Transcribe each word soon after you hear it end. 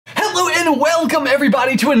And welcome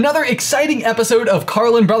everybody to another exciting episode of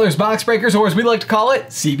Carlin Brothers Box Breakers, or as we like to call it,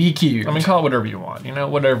 CBQ. I mean, call it whatever you want, you know,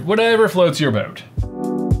 whatever floats your boat.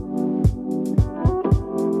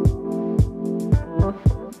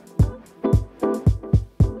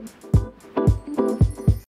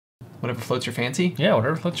 Whatever floats your fancy? Yeah,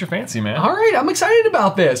 whatever floats your fancy, man. All right, I'm excited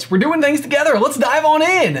about this. We're doing things together. Let's dive on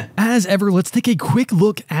in. As ever, let's take a quick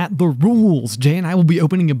look at the rules. Jay and I will be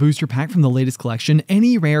opening a booster pack from the latest collection.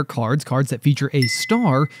 Any rare cards that feature a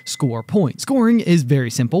star, score points. Scoring is very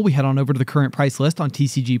simple. We head on over to the current price list on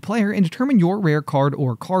TCG Player and determine your rare card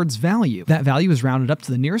or card's value. That value is rounded up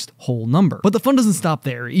to the nearest whole number. But the fun doesn't stop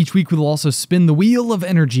there. Each week we will also spin the wheel of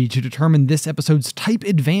energy to determine this episode's type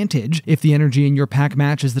advantage. If the energy in your pack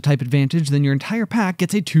matches the type advantage, then your entire pack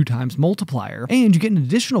gets a 2x multiplier, and you get an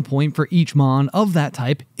additional point for each mon of that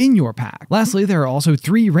type in your pack. Lastly, there are also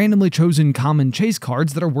 3 randomly chosen common chase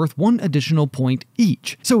cards that are worth 1 additional point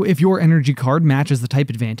each. So if your energy card matches the type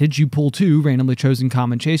advantage, you pull 2 randomly chosen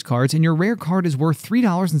common chase cards, and your rare card is worth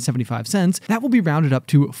 $3.75. That will be rounded up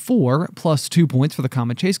to 4 plus 2 points for the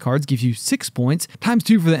common chase cards gives you 6 points, times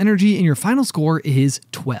 2 for the energy, and your final score is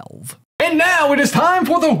 12. And now it is time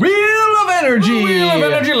for the Wheel of Energy! The Wheel of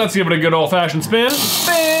Energy, let's give it a good old-fashioned spin.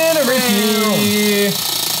 Spin-a-ricky!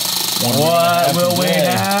 What will we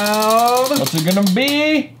have? What's it gonna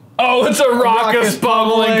be? Oh, it's a Raucous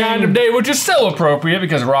Pummeling kind of day, which is so appropriate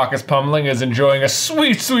because Raucous Pummeling is enjoying a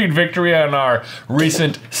sweet, sweet victory on our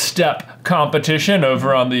recent step competition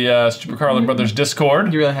over on the Super Carlin Brothers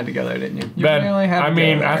Discord. You really had to go there, didn't you? You Ben, really had to I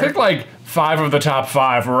mean, go there. I think like 5 of the top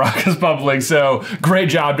 5 were Raucous Pummeling, so great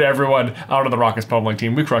job to everyone out of the Raucous Pummeling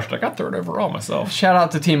team. We crushed it. I got 3rd overall myself. Shout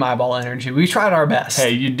out to Team Eyeball Energy. We tried our best.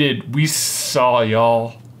 Hey, you did. We saw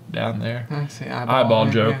y'all down there. I see, eyeball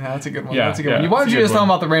joke. Yeah, that's a good one. Yeah, that's a good yeah, one. Why don't you just tell them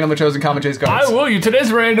about the randomly chosen common chase cards? I will.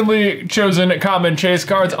 Today's randomly chosen common chase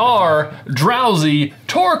cards are Drowsy,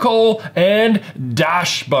 Torkoal, and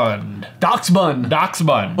Dachshund.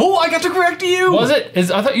 Dachshund. Oh, I got to correct you. Was it?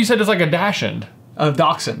 I thought you said it's like a Dachshund. A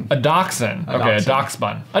Dachshund. A Dachshund. Okay, a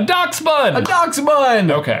Dachshund. A Dachshund! A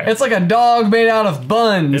Dachshund! Okay. It's like a dog made out of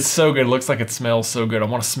buns. It's so good. It looks like it smells so good. I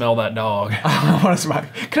want to smell that dog. I want to smell.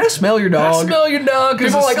 Can I smell your dog? Can I smell your dog?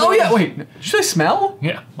 People are like, oh yeah, wait, did you say smell?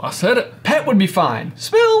 Yeah, I said it. Pet would be fine.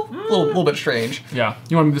 Smell? A little bit strange. Yeah.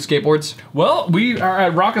 You want to move the skateboards? Well, we are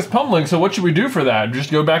at Raucous Pummeling, so what should we do for that?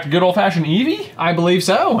 Just go back to good old-fashioned Eevee? I believe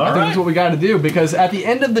so. I think that's what we got to do, because at the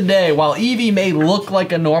end of the day, while Eevee may look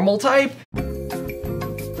like a normal type,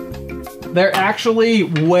 they're actually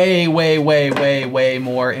way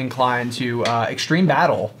more inclined to extreme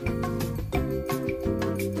battle.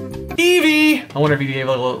 Eevee! I wonder if he gave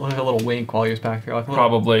a little wink while he was back there. Like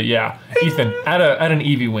Probably, yeah. Ethan, add an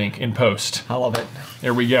Eevee wink in post. I love it.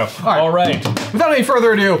 There we go. All right. Without any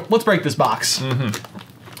further ado, let's break this box.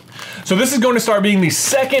 So this is going to start being the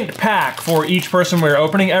 2nd pack for each person we're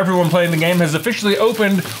opening. Everyone playing the game has officially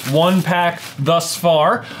opened 1 pack thus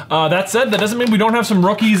far. That said, that doesn't mean we don't have some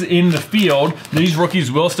rookies in the field. These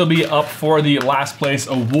rookies will still be up for the last place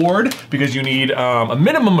award because you need a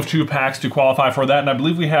minimum of 2 packs to qualify for that. And I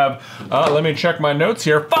believe we have, let me check my notes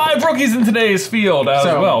here, 5 rookies in today's field as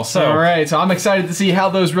well. So all right, so I'm excited to see how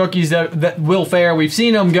those rookies that will fare. We've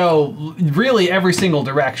seen them go really every single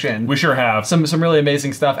direction. We sure have. Some really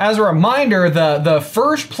amazing stuff. As a reminder, the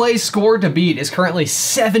first place score to beat is currently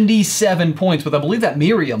 77 points with, I believe, that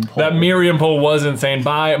Miriam pull. That Miriam pull was insane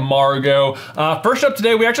by Margot. First up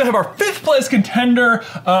today, we actually have our 5th place contender,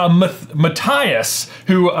 Matthias,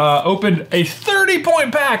 who opened a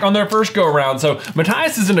 30-point pack on their first go-around. So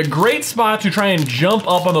Matthias is in a great spot to try and jump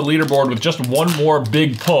up on the leaderboard with just 1 more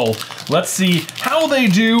big pull. Let's see how they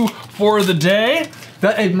do for the day.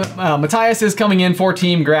 Matthias is coming in for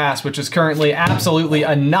Team Grass, which is currently absolutely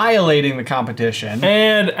annihilating the competition.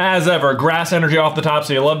 And as ever, Grass energy off the top,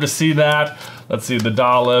 so you love to see that. Let's see, the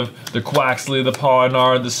Dolive, the Quaxley, the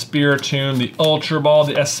Pawniard, the Spiritomb, the Ultra Ball,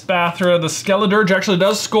 the Espathra, the Skeledirge actually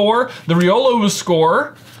does score, the Riolo will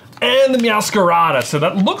score, and the Meowscarada. So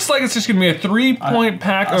that looks like it's just gonna be a 3-point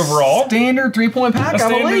pack overall. Standard 3-point pack,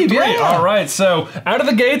 I believe, yeah. All right, so out of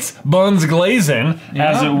the gates, buns glazing,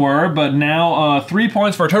 as it were, but now 3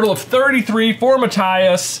 points for a total of 33 for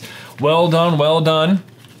Matthias. Well done, well done.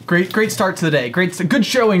 Great start to the day. Good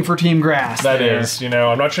showing for Team Grass. That is, you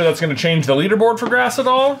know, I'm not sure that's gonna change the leaderboard for Grass at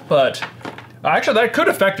all, but actually that could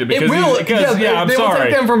affect it because, I'm sorry. They will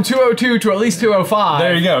take them from 202 to at least 205.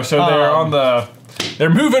 There you go, so they're on the They're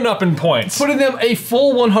moving up in points. Putting them a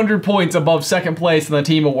full 100 points above second place in the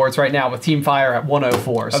team awards right now with Team Fire at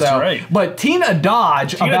 104. That's right. But Tina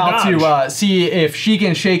Dodge about to see if she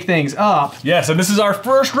can shake things up. Yes, and this is our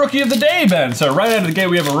first rookie of the day, Ben. So right out of the gate,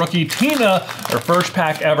 we have a rookie, Tina, her first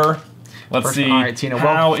pack ever. Let's see. All right, Tina,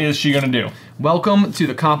 how is she gonna do? Welcome to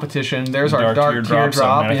the competition. There's our dark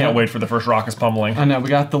teardrop. Man, I can't wait for the first raucous pummeling. I know, we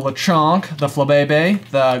got the Lechonk, the Flabebe,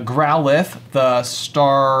 the Growlithe, the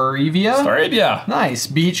Starevia. Nice.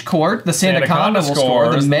 Beach Court, the Sandaconda will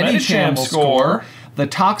score, the Medicham will score. The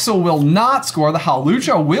Toxel will not score. The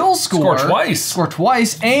Hawlucha will score. Score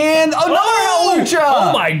twice. And another Hawlucha!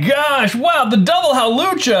 Oh my gosh. Wow, the double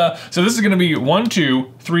Hawlucha. So this is going to be 1,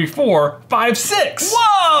 2, 3, 4, 5, 6.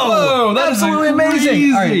 Whoa! That's absolutely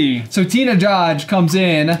amazing. All right, so Tina Dodge comes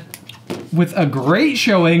in with a great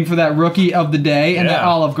showing for that Rookie of the Day and that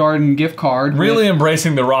Olive Garden gift card. Really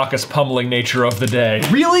embracing the raucous pummeling nature of the day.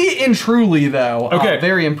 Really and truly, though. Okay.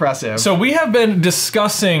 Very impressive. So we have been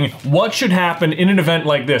discussing what should happen in an event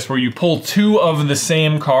like this, where you pull 2 of the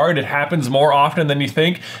same card. It happens more often than you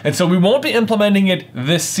think. And so we won't be implementing it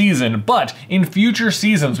this season, but in future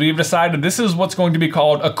seasons, we've decided this is what's going to be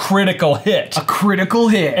called a critical hit. A critical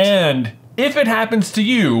hit. And if it happens to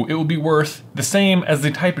you, it will be worth the same as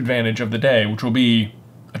the type advantage of the day, which will be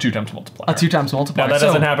a 2 times multiplier. A 2 times multiplier. Now that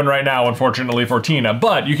doesn't happen right now, unfortunately, for Tina,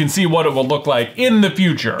 but you can see what it will look like in the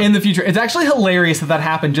future. In the future. It's actually hilarious that that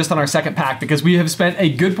happened just on our second pack, because we have spent a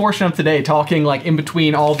good portion of today talking, like, in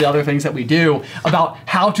between all the other things that we do about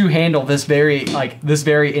how to handle this very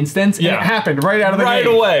instance. And it happened right out of the gate. Right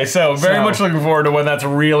away. So very much looking forward to when that's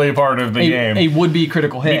really part of the game. A would-be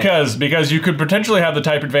critical hit. Because you could potentially have the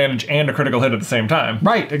type advantage and a critical hit at the same time.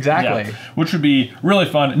 Right, exactly. Yeah, which would be really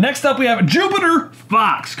fun. Next up, we have Jupiter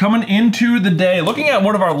Fox coming into the day. Looking at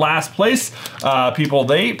one of our last place people,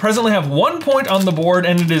 they presently have 1 point on the board,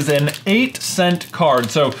 and it is an 8-cent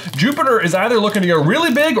card. So Jupiter is either looking to go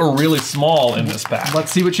really big or really small in this pack.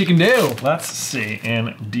 Let's see what she can do. Let's see,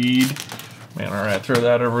 indeed. Man, all right, throw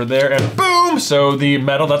that over there, and boom! So the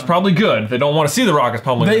metal, that's probably good. They don't want to see the rockets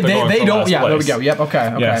pummeling. They don't, yeah, there we go, yep,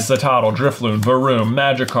 okay. Yeah, Citadel, Drifloon, Varoom,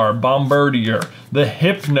 Magikarp, Bombardier, the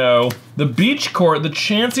Hypno, the Beach Court, the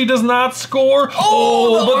Chansey does not score.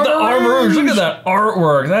 But the Armarouge, look at that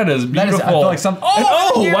artwork. That is beautiful. I feel like some,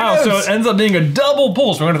 wow, so it ends up being a double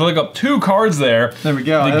pull, so we're gonna have to look up 2 cards there. There we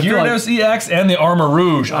go. The Gyarados EX and the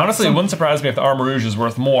Armarouge. Honestly, it wouldn't surprise me if the Armarouge is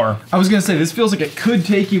worth more. I was gonna say, this feels like it could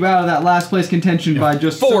take you out of that last place contention by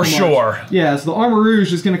just for sure. Yeah, so the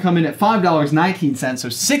Armarouge is gonna come in at $5.19, so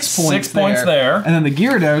 6 points 6 points there. And then the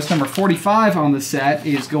Gyarados, number 45 on the set,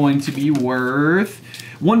 is going to be worth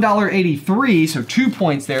 $1.83, so 2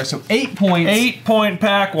 points there, so 8 points. 8-point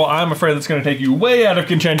pack. Well, I'm afraid that's going to take you way out of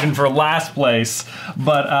contention for last place.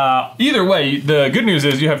 But either way, the good news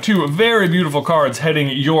is you have 2 very beautiful cards heading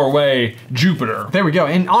your way, Jupiter. There we go.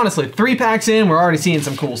 And honestly, 3 packs in, we're already seeing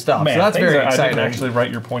some cool stuff. Man, so that's very exciting. I didn't actually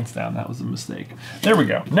write your points down. That was a mistake. There we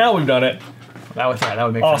go. Now we've done it. That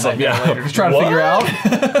would make awesome. Later. Just trying to figure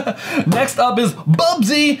out. Next up is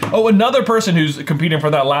Bubsy. Oh, another person who's competing for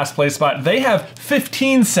that last place spot. They have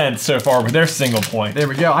 15 cents so far with their single point. There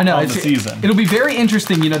we go. I know. On the season. It'll be very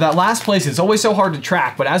interesting. You know, that last place is always so hard to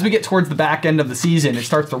track, but as we get towards the back end of the season, it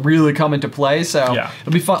starts to really come into play. So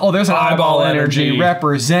it'll be fun. Oh, there's an Eyeball Energy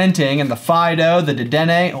representing, and the Fido, the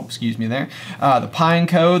Dedenne. Oh, excuse me there. The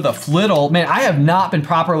Pineco, the Flittle. Man, I have not been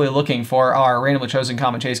properly looking for our randomly chosen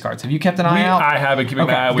common chase cards. Have you kept an eye out? I haven't keeping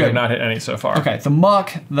my eye. We have not hit any so far. Okay, the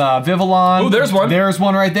Muck, the Vivillon. Oh, there's one. There's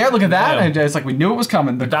one right there. Look at that. And it's like we knew it was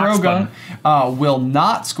coming. The Krogan will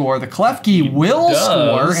not score. The Klefki will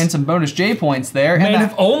score, and some bonus J points there. Man, and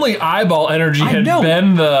if only Eyeball Energy had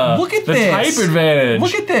been the type advantage.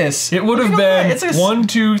 Look at this. It would have been 1,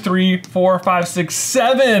 2, 3, 4, 5, 6,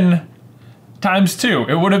 7 times 2.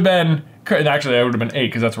 It would have been. Actually, that would have been 8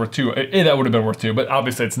 because that's worth 2. That would have been worth 2, but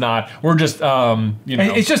obviously it's not. We're just, you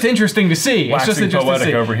know. It's just interesting to see. It's just interesting poetic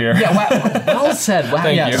to see. over here. Yeah, well said. Wow.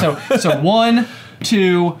 Thank you. So 1,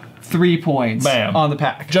 2, 3 points on the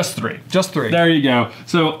pack. Just 3. Just 3. There you go.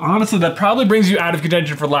 So honestly, that probably brings you out of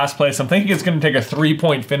contention for last place. I'm thinking it's going to take a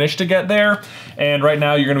 3-point finish to get there. And right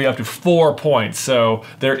now you're going to be up to 4 points. So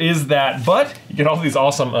there is that. But you get all these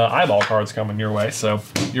awesome eyeball cards coming your way. So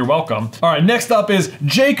you're welcome. All right, next up is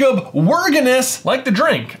Jacob Wergenis, like the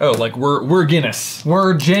drink. Oh, like Wergenis.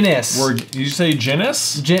 Wergenis. Did you say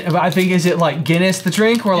Guinness? I think, is it like Guinness the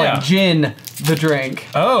drink or like gin the drink?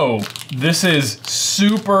 Oh, this is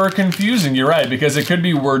super confusing. You're right, because it could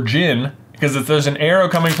be Wergin, because there's an arrow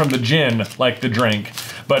coming from the gin, like the drink.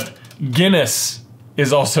 But Guinness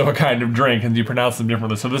is also a kind of drink, and you pronounce them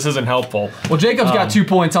differently, so this isn't helpful. Well, Jacob's got 2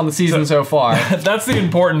 points on the season so far. That's the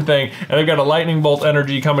important thing. And they've got a Lightning Bolt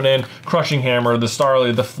Energy coming in, Crushing Hammer, the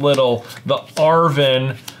Starly, the Flittle, the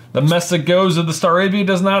Arvin, The Messagoza, the Staravia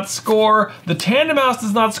does not score. The Tandem Mouse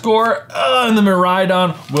does not score. And the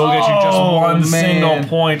Miraidon will get you just one single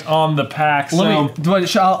point on the pack.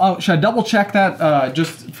 Should I double check that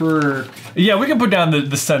just for... Yeah, we can put down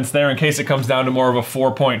the cents there in case it comes down to more of a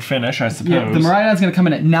 4-point finish, I suppose. Yeah, the Miraidon's going to come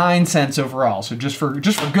in at 9 cents overall, so just for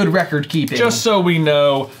good record keeping. Just so we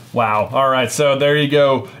know. Wow. All right, so there you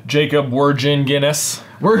go, Jacob Virgin Guinness.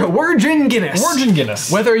 Virgin Guinness. Virgin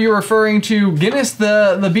Guinness. Whether you're referring to Guinness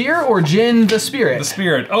the beer or gin the spirit. The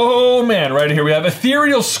spirit. Oh man, right here we have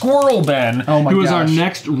Ethereal Squirrel Ben, who is our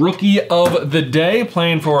next rookie of the day,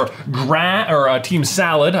 playing for Team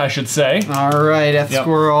Salad, I should say. All right,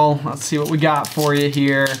 Squirrel. Let's see what we got for you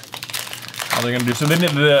here. How they're gonna do? So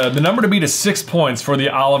the number to beat is 6 points for the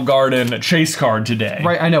Olive Garden chase card today.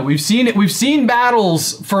 Right, I know. We've seen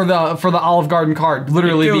battles for the Olive Garden card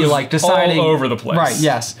literally be like deciding all over the place. Right.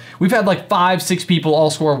 Yes. We've had like 5, 6 people all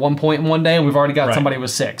score 1 point in one day, and we've already got somebody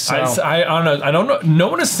with 6. So. I don't know. I don't know. No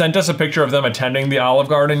one has sent us a picture of them attending the Olive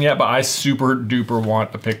Garden yet, but I super duper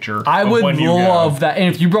want a picture. I would love that.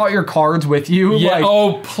 And if you brought your cards with you,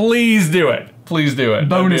 oh, please do it. Please do it.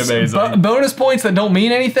 Bonus, That'd be amazing. Bonus points that don't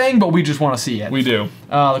mean anything, but we just want to see it. We do.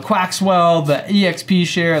 The Quaxwell, the EXP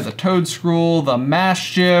Share, the Toadskrull, the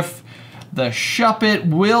Maschiff, the Shuppet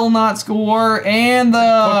will not score, and the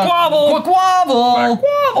Quaquavel.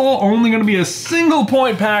 Only going to be a single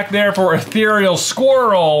point pack there for Ethereal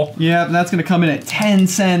Squirrel. Yeah, and that's going to come in at 10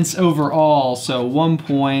 cents overall, so 1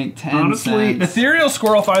 point, 10 Honestly, cents. Ethereal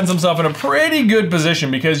Squirrel finds himself in a pretty good position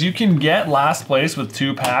because you can get last place with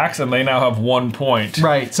 2 packs, and they now have 1 point.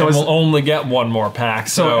 Right. So we'll only get 1 more pack.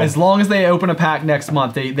 So as long as they open a pack next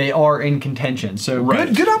month, they are in contention. So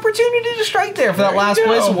good opportunity to strike there for that last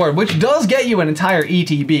place award, which does get you an entire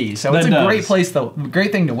ETB. So it's a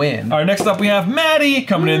great thing to win. All right, next up we have Maddie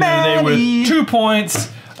coming in today with 2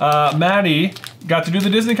 points. Maddie got to do the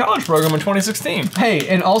Disney College program in 2016. Hey,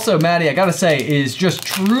 and also Maddie, I gotta say, is just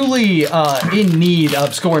truly in need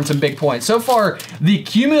of scoring some big points. So far, the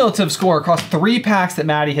cumulative score across 3 packs that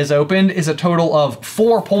Maddie has opened is a total of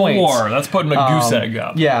 4 points. 4. That's putting a goose egg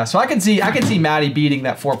up. Yeah, so I can see Maddie beating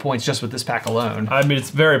that 4 points just with this pack alone. I mean, it's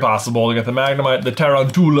very possible. You got the Magnemite, the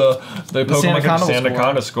Tarantula, the Pokemon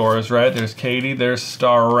Sandaconda scores, right? There's Katie, there's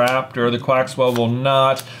Staraptor, the Quaxwell will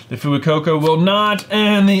not, the Fuecoco will not,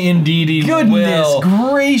 and the Indeedee will.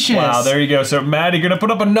 Gracious. Wow, there you go. So Maddie gonna put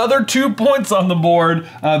up another 2 points on the board.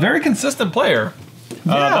 Very consistent player.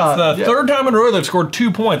 That's the 3rd time in a row they've scored 2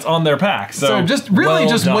 points on their pack. So just really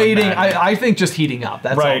waiting. I think just heating up.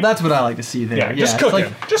 That's all. That's what I like to see there. Yeah, just cooking.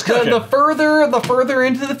 Like just cooking. The further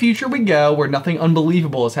into the future we go, where nothing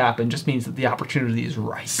unbelievable has happened, just means that the opportunity is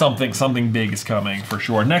right. Something big is coming for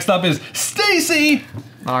sure. Next up is Stacy.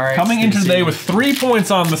 All right, coming in today with 3 points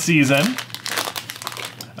on the season.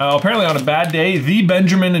 Apparently on a bad day, the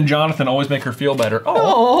Benjamin and Jonathan always make her feel better.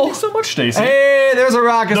 Oh, thanks so much, Stacy. Hey, there's a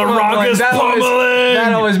Raucous pummeling.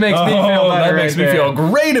 That always makes me feel better. That makes me feel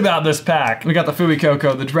great about this pack. We got the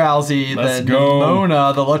Fuecoco, the Drowsy, the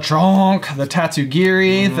Nimona, the Lechonk, the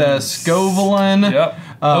Tatsugiri, the Scovillain. Yep.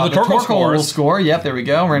 The Torkoal will score. Yep, there we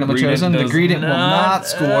go. Randomly chosen. The Greedent will not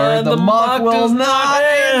score. The Muck will not.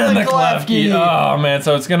 And the Klefki. Oh man,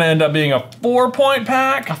 so it's gonna end up being a 4-point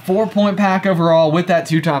pack. A 4-point pack overall with that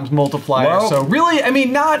 2 times multiplier. Well, so really, I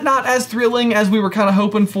mean, not as thrilling as we were kind of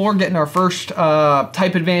hoping for, getting our first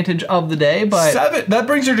type advantage of the day. But 7. That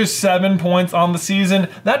brings you to 7 points on the season.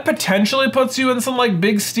 That potentially puts you in some like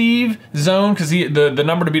Big Steve zone because the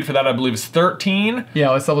number to beat for that I believe is 13.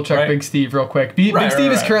 Yeah, let's double check Big Steve real quick. Big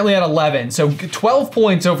Steve is currently at 11, so 12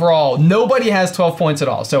 points overall. Nobody has 12 points at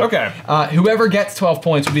all. So whoever gets 12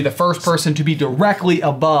 points would be the first person to be directly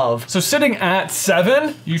above. So sitting at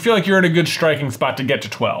 7, you feel like you're in a good striking spot to get to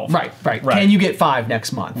 12. Right. Can you get 5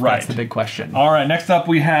 next month? Right. That's the big question. All right, next up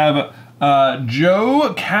we have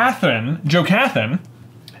Joe Cathan,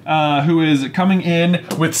 who is coming in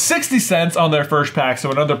with 60 cents on their first pack,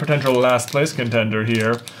 so another potential last place contender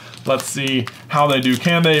here. Let's see how they do.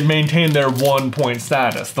 Can they maintain their 1-point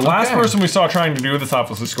status? The last person we saw trying to do this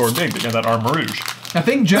obviously scored big. They got that Armarouge. I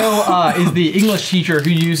think Joe is the English teacher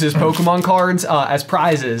who uses Pokemon cards as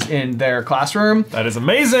prizes in their classroom. That is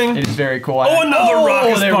amazing. It is very cool. Another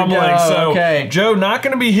Raucous pummeling. So Joe not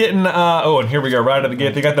going to be hitting. And here we go, right out of the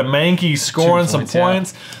gate. They got the Mankey scoring some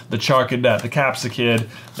points. The Charcadet, the Capsakid,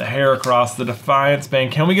 the Heracross, the Defiance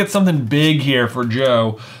Bane. Can we get something big here for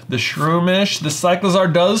Joe? The Shroomish, the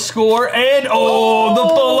Cyclozar does score, and oh, the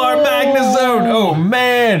Full Art Magnezone. Oh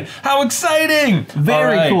man, how exciting!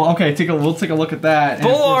 Very cool. Okay, we'll take a look at that.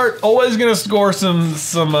 Full Art always gonna score some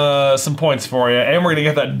points for you, and we're gonna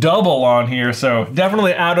get that double on here, so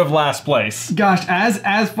definitely out of last place. Gosh,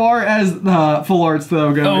 as far as the Full Arts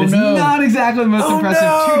though go, it's not exactly the most impressive.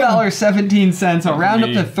 $2.17. I'll round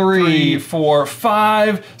up to 3, 4,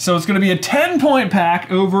 5. So it's gonna be a 10-point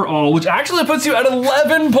pack overall, which actually puts you at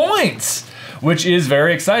 11 points, which is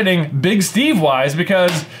very exciting Big Steve wise,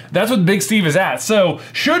 because that's what Big Steve is at. So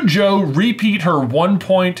should Joe repeat her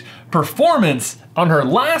 1-point performance on her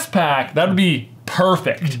last pack, that would be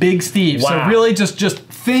perfect. Big Steve. Wow. So really just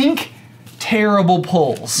think terrible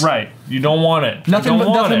pulls. Right. You don't want it. Nothing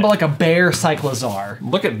but like a bare Cyclozar.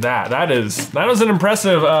 Look at that. That is an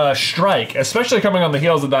impressive strike, especially coming on the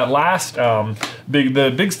heels of that last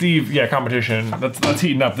Big Steve competition. That's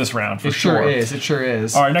heating up this round for sure. It sure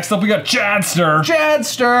is. All right, next up we got Chadster.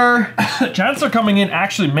 Chadster coming in.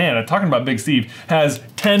 Actually, man, talking about Big Steve, has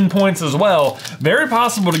 10 points as well. Very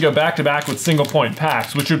possible to go back to back with single point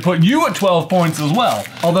packs, which would put you at 12 points as well.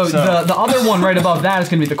 Although the other one right above that is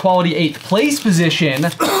going to be the quality 8th place position,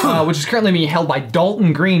 which is currently being held by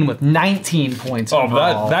Dalton Green with 19 points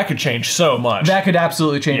overall. That could change so much. That could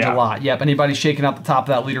absolutely change a lot. Yep, anybody shaking out the top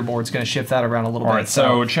of that leaderboard is going to shift that around a little bit. All right,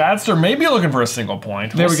 so Chadster may be looking for a single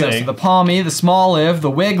point. There we go. So the Palmy, the Smoliv, the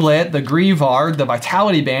Wiglet, the Grievard, the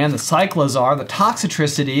Vitality Band, the Cyclozar, the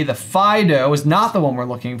Toxicity, the Fido is not the one we're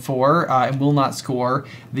looking for and will not score.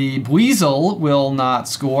 The Weasel will not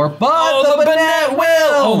score, but the Banette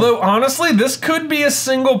will! Although, honestly, this could be a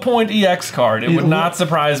single point EX card. It would not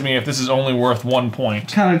surprise me if this is only worth 1 point.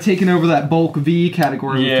 Kind of taking over that bulk V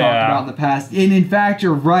category we've talked about in the past. And in fact,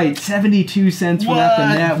 you're right. 72 cents for that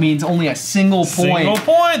Banette means only a single point. Single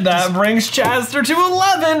point. That brings Chadster to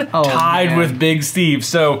 11. Tied with Big Steve.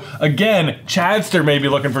 So, again, Chadster may be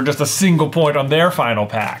looking for just a single point on their final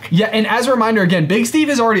pack. Yeah, and as a reminder, again, Big Steve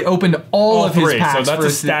has already opened all of his packs. So that's a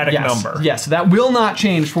static number. Yes, so that will not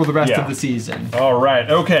change for the rest of the season. All right.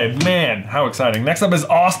 Okay, man, how exciting. Next up is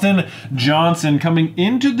Austin Johnson coming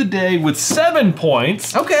into the day with 7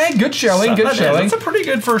 points. Okay, good showing, good showing. That's a pretty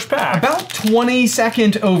good first pack. About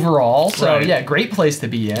 22nd overall, so yeah, great place to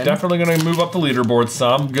be in. Definitely gonna move up the leaderboard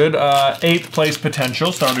some. Good 8th place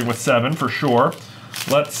potential, starting with 7 for sure.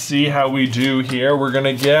 Let's see how we do here. We're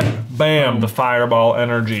gonna get, bam, the Fireball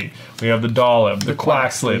Energy. We have the Dollop, the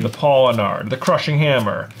Quaxley, the Pollinard, the Crushing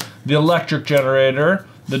Hammer, the Electric Generator,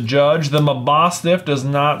 the Judge, the Mabostiff does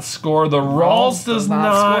not score, the Ralts does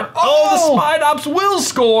not score. Oh, the Spidops will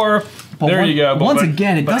score! But there you go. But once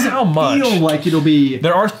again, it doesn't feel like it'll be...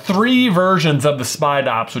 There are 3 versions of the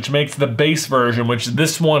Spidops, which makes the base version, which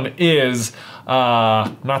this one is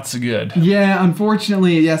not so good. Yeah,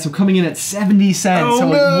 unfortunately, yeah, so coming in at 70 cents. So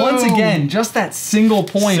once again, just that single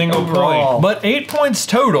point overall. But 8 points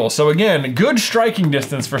total, so again, good striking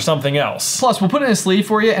distance for something else. Plus, we'll put in a sleeve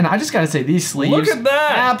for you, and I just gotta say, these sleeves... Look at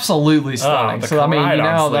that! Absolutely stunning. So, I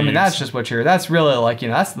mean, that's just what you're... That's really like,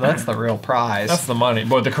 that's the real prize. That's the money.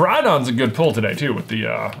 But the Caridon's a good pull today, too, with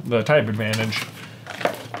the type advantage.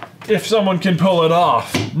 If someone can pull it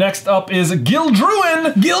off. Next up is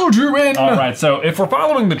Gildruin. Gildruin! All right, so if we're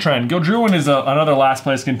following the trend, Gildruin is another last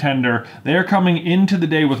place contender. They are coming into the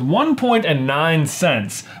day with 1 point and 9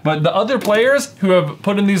 cents. But the other players who have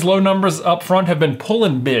put in these low numbers up front have been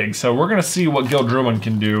pulling big. So we're gonna see what Gildruin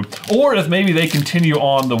can do. Or if maybe they continue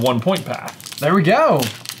on the 1 point path. There we go.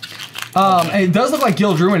 It does look like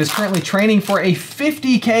Gildruin is currently training for a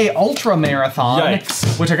 50K ultra marathon.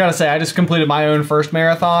 Yikes. Which I gotta say, I just completed my own first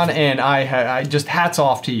marathon, and I just hats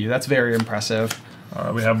off to you. That's very impressive. All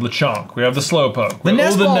right, we have Lechonk, we have the Slowpoke. The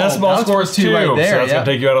Nestball scores 2 right there. So that's gonna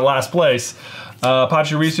take you out of last place.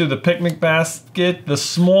 Pachirisu, the Picnic Basket, the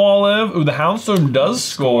Smoliv, ooh, the Houndstone does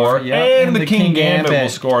score, and the King Gambit will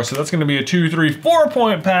score. So that's gonna be a 2, 3, 4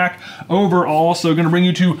 point pack overall. So gonna bring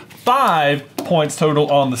you to 5 points total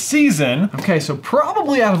on the season. Okay, so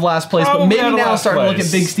probably out of last place, but maybe now starting to look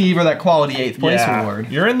at Big Steve or that quality 8th place award.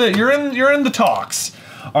 You're in the talks.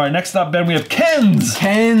 All right, next up, Ben, we have Ken's.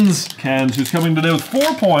 Ken's, who's coming today with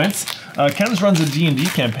 4 points. Ken's runs a D&D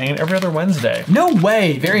campaign every other Wednesday. No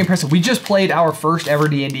way, very impressive. We just played our first ever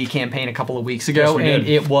D&D campaign a couple of weeks ago, and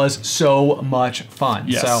it was so much fun.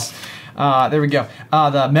 Yes. So, there we go.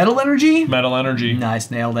 The Metal Energy? Metal Energy.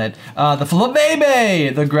 Nice, nailed it. The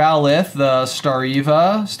Flabébé, the Growlithe, the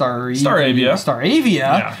Staravia,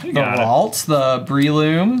 the Ralts, the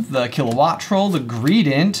Breloom, the Kilowattrel, the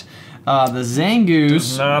Greedent, The Zangoose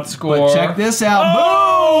does not score. But check this out.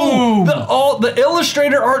 Oh! Boom! The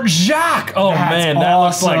Illustrator Art Jacques. Oh man, that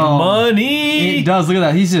looks like money. It does. Look at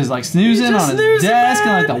that. He's just like snoozing on his desk,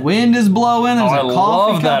 and like the wind is blowing. There's a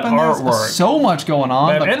coffee cup in there. Artwork. So much going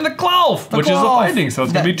on. Man, and the Cloth, which is a finding, so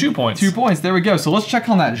it's gonna be 2 points. 2 points. There we go. So let's check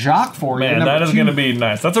on that Jacques for you. Man, that is gonna be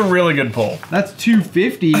nice. That's a really good pull. That's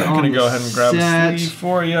 $2.50. I'm gonna go ahead and grab a sleeve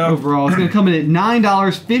for you. Overall, it's gonna come in at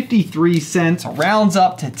 $9.53. Rounds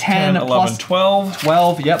up to 10, 11, plus 12.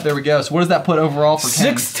 12. Yep, there we go. So what does that put overall for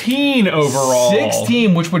 10? 16 overall.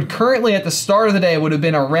 16, which would currently at the start of the day would have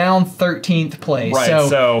been around 13th place. Right.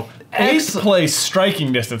 So 8th place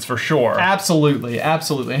striking distance for sure. Absolutely,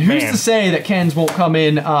 absolutely. And who's to say that Ken's won't come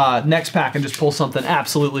in next pack and just pull something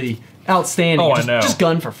absolutely outstanding? Oh, I know. Just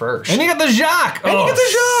gun for first. And you got the Jacques. And you get the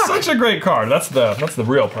Jacques. Such a great card. That's the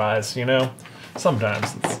real prize, you know.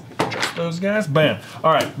 Sometimes it's just those guys. Bam.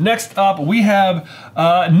 All right. Next up, we have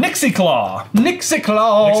Nixie-Claw.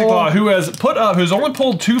 Nixie-Claw, who's only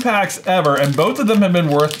pulled 2 packs ever, and both of them have been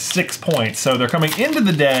worth 6 points. So they're coming into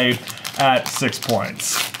the day at 6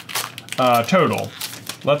 points total.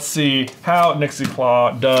 Let's see how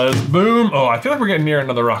Nixie-Claw does. Boom. Oh, I feel like we're getting near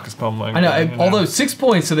another Raucous Pummeling. I know, although 6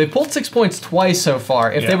 points, so they pulled 6 points twice so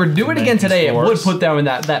far. If they were to do it again today, it would put them in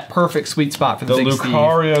that perfect sweet spot for the Big Steve.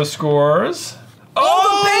 Lucario scores.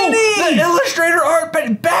 Oh, the penny! The Illustrator Art,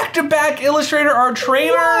 back-to-back Illustrator Art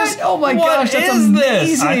trainers. What? Oh my gosh, that's amazing.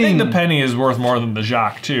 This? I think the penny is worth more than the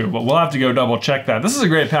Jacques too, but we'll have to go double check that. This is a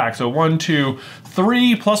great pack. So 1, 2,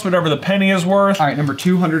 3 plus whatever the penny is worth. All right, number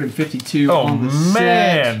 252 on the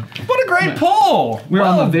man, set. What a great pull! We're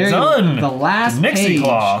on the last page.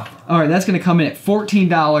 Claw. All right, that's going to come in at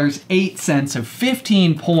 $14.08, so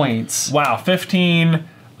 15 points. Wow, 15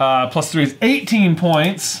 plus 3 is 18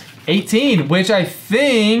 points. 18, which I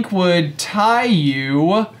think would tie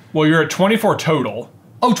you. Well, you're at 24 total.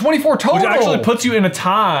 Oh, 24 total. Which actually puts you in a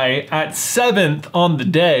tie at 7th on the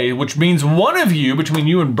day, which means one of you, between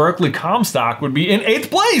you and Berkeley Comstock, would be in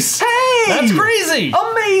 8th place. Hey! That's crazy.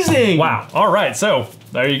 Amazing. Wow. All right, so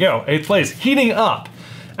there you go. 8th place, heating up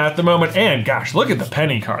at the moment. And gosh, look at the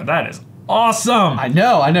penny card. That is awesome. I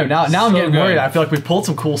know. Now so I'm getting worried. I feel like we've pulled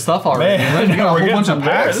some cool stuff already. Man, We got a whole bunch of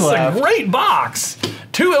packs left. This is a great box.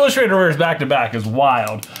 2 Illustrator rares back to back is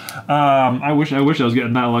wild. I wish I was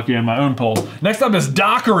getting that lucky on my own pull. Next up is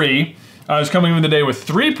Dockery. Who's coming in the day with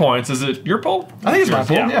 3 points. Is it your pull? I think it's my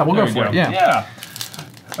pull. Yeah, we'll go for it. Yeah.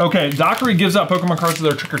 Okay, Dockery gives out Pokemon cards to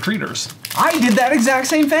their trick-or-treaters. I did that exact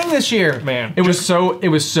same thing this year. Man. It was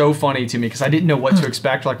so funny to me because I didn't know what to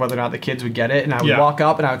expect, like whether or not the kids would get it. And I would walk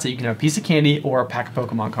up and I would say, you can have a piece of candy or a pack of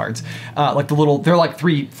Pokemon cards. Like the little, they're like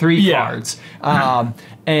three cards.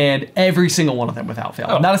 And every single one of them without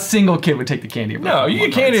fail. Not a single kid would take the candy. No, you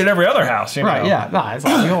get candy at every other house, you know. Right, yeah. No, it's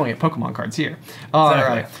like, we only get Pokemon cards here. All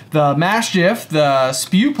right. The Maschiff, the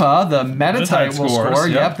Spupa, the Meditite will score.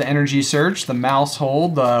 Yep. The Energy Search, the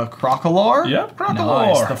Mousehold, the Crocolar. Yep,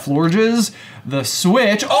 Crocolar. Nice. The Florges, the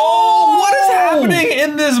Switch. Oh, what is happening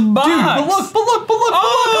in this box? Dude, but look.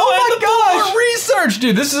 Oh my gosh. Research,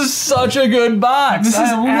 dude. This is such a good box. This is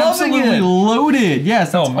absolutely loaded.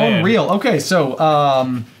 Yes, that's unreal. Okay, so,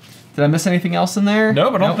 did I miss anything else in there?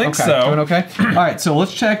 Nope, I don't think so. Doing okay? All right, so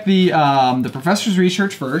let's check the Professor's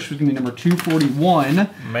Research first, which is going to be number 241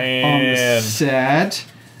 Man. on the set.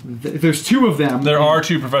 There's 2 of them. There are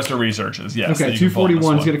 2 Professor Researches, yes. Okay,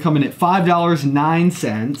 241 is going to come in at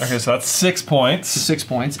 $5.09. Okay, so that's 6 points. 6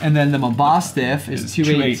 points. And then the Mabastiff is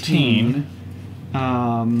 218.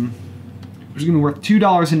 Which is going to be worth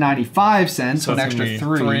 $2.95, so an extra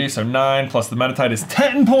 3. So 9 plus the Meditite is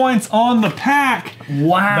 10 points on the pack.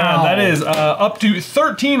 Wow. Man, that is up to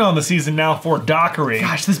 13 on the season now for Dockery.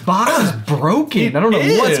 Gosh, this box is broken. I don't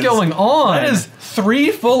know what's going on. That is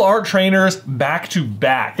 3 full art trainers back to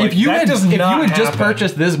back. Like, if you had just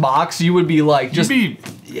purchased this box, you would be like,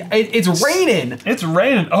 it's raining. It's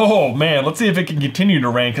raining. Oh man, let's see if it can continue to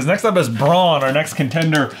rain. Because next up is Braun, our next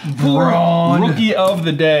contender, Braun, Rookie of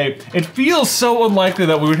the Day. It feels so unlikely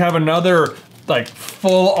that we would have another like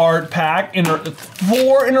full art pack in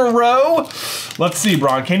 4 in a row. Let's see,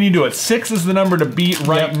 Braun, can you do it? 6 is the number to beat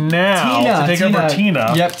right now to take over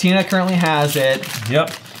Tina. Yep, Tina currently has it. Yep.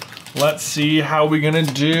 Let's see how we're gonna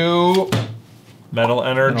do. Metal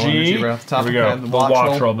Energy. Right off the top. Here we go. The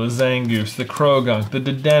Wattrel, the Zangoose, the Krogunk, the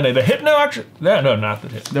Dedenne, the Hypno. No, not the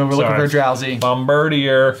Hypno. No, we're looking for Drowsy.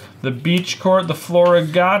 Bombardier, the Beach Court, the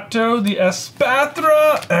Florigato, the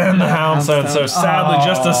Espatra, and the Houndsdurf. Houndstone. So sadly,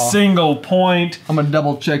 just a single point. I'm gonna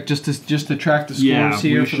double check just to track the scores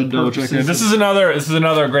here. We should double check it. This is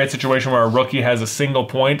another great situation where a rookie has a single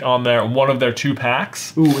point on one of their 2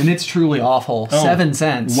 packs. Ooh, and it's truly awful. 7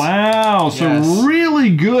 cents. Wow, so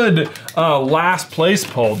really good last place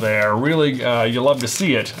pull there. Really, you love to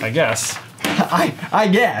see it, I guess. I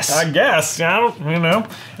guess. I don't, you know.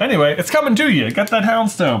 Anyway, it's coming to you. Got that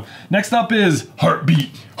Houndstone. Next up is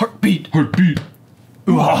Heartbeat. Heartbeat. Heartbeat.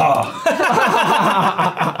 Ooh, ha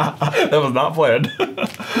ha. That was not planned.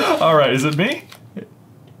 All right, is it me?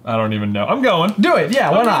 I don't even know. I'm going. Do it, yeah,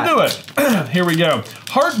 why not? Do it. Here we go.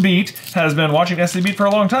 Heartbeat has been watching SC Beat for a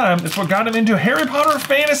long time. It's what got him into Harry Potter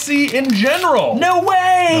fantasy in general. No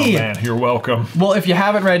way! Oh man, you're welcome. Well, if you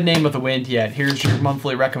haven't read Name of the Wind yet, here's your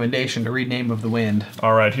monthly recommendation to read Name of the Wind.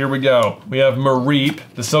 All right, here we go. We have Mareep,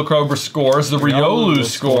 the Silk Cobra scores, the Riolu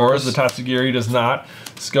scores, the Tatsugiri does not,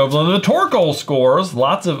 Scoveland, the Torkoal scores,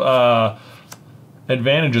 lots of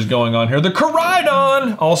advantages going on here. The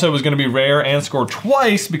Koraidon also was going to be rare and score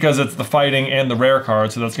twice because it's the fighting and the rare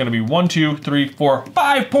card. So that's going to be 1, 2, 3, 4,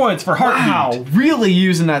 5 points for Heartbeat. Wow, really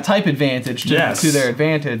using that type advantage to their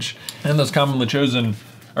advantage. And those commonly chosen,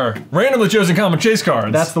 or randomly chosen common chase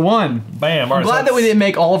cards. That's the one. Bam. I'm glad that we didn't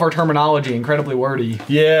make all of our terminology incredibly wordy.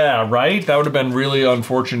 Yeah, right? That would have been really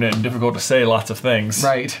unfortunate and difficult to say lots of things.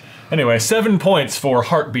 Right. Anyway, 7 points for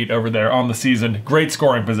Heartbeat over there on the season. Great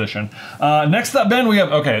scoring position. Next up, Ben, we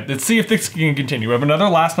have, okay, let's see if this can continue. We have another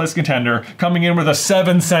last place contender coming in with a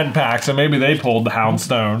 7-cent pack, so maybe they pulled the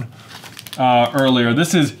Houndstone earlier.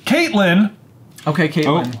 This is Caitlin. Okay,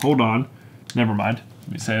 Caitlin. Oh, hold on. Never mind. Let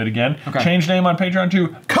me say it again. Okay. Change name on Patreon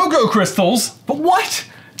to Cocoa Crystals. But what?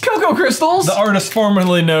 Cocoa Crystals? The artist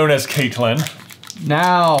formerly known as Caitlin.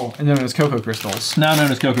 Now known as Cocoa Crystals. Now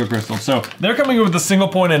known as Cocoa Crystals. So they're coming in with a single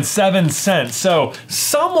point and 7 cents. So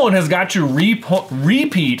someone has got to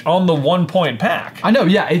repeat on the 1 point pack. I know,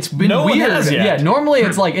 yeah, it's been no weird. One has yet. Yeah, normally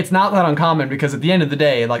it's like, it's not that uncommon because at the end of the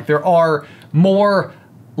day, like there are more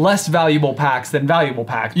less valuable packs than valuable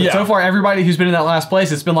packs. But so far, everybody who's been in that last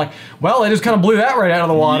place, it's been like, well, they just kind of blew that right out of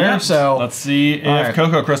the water. Yep. So let's see if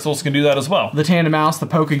Cocoa Crystals can do that as well. The Tandem Mouse, the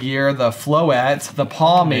Pokegear, the Floette, the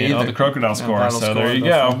Pawmi, the Crocodile score. So there you the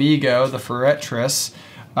go. Flamigo, the Ferretris,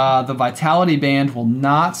 the Vitality Band will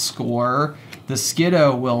not score. The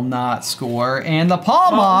Skiddo will not score, and the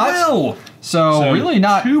Palmot will. So really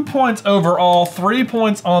not 2 points overall, 3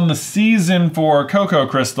 points on the season for Cocoa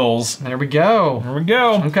Crystals. There we go. There we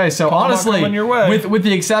go. Okay, so honestly, with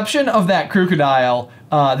the exception of that Crocodile,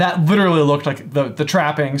 that literally looked like the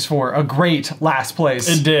trappings for a great last place.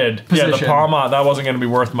 It did. Position. Yeah, the Palmot, that wasn't going to be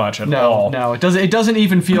worth much at all. No, it doesn't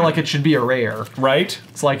even feel like it should be a rare. Right?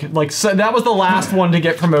 It's like so that was the last one to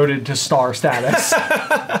get promoted to star status.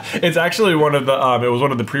 It's actually one of the it was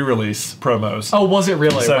one of the pre-release promos. Oh, was it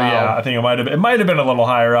really? So wow. Yeah, I think it might have been a little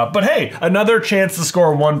higher up. But hey, another chance to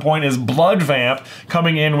score 1 point is Blood Vamp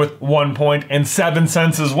coming in with 1 point and 7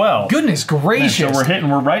 cents as well. Goodness gracious. So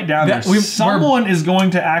we're right down there. Someone is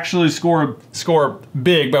going to actually score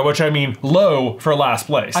big, by which I mean low for last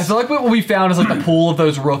place. I feel like what we found is like the pool of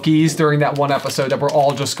those rookies during that one episode that were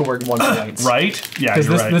all just scoring 1 point. Right? Yeah,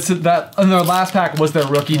 you're right. That and their last pack was their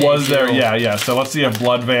rookie debut. Yeah. So let's see if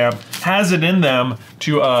Blood Vamp has it in them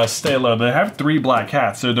to stay low. They have 3 black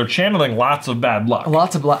cats, so they're channeling lots of bad luck.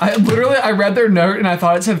 Lots of black. I read their note and I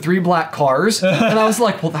thought it said 3 black cars, and I was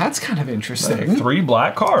like, well, that's kind of interesting. 3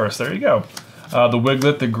 black cars. There you go. The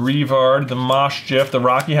Wiglet, the Grievard, the Moshjiff, the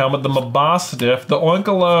Rocky Helmet, the Mabostiff, the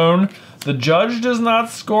Oinkalone. The Judge does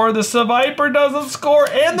not score, the Seviper doesn't score,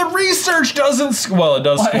 and the Research doesn't score. Well, it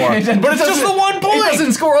does score, but it's just the 1 point. It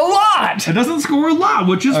doesn't score a lot. It doesn't score a lot,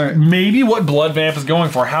 which is maybe what Blood Vamp is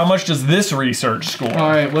going for. How much does this Research score?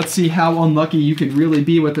 All right, let's see how unlucky you could really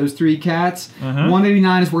be with those 3 cats.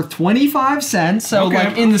 189 is worth 25 cents, so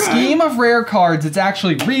like in the scheme of rare cards, it's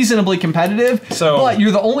actually reasonably competitive, but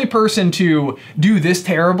you're the only person to do this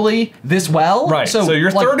terribly, this well. Right, so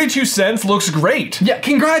your 32 cents looks great. Yeah,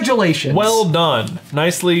 congratulations. Well done.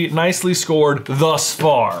 Nicely scored thus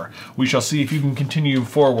far. We shall see if you can continue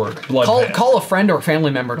forward. Call a friend or a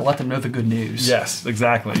family member to let them know the good news. Yes,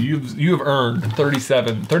 exactly. You have earned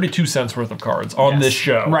 32 cents worth of cards on this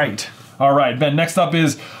show. Right. All right, Ben, next up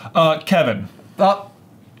is Kevin.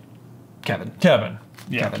 Kevin.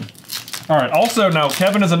 Yeah. Kevin. All right, also now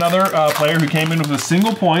Kevin is another player who came in with a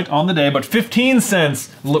single point on the day, but 15 cents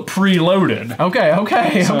preloaded.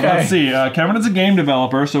 Okay. So let's see. Kevin is a game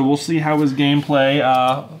developer, so we'll see how his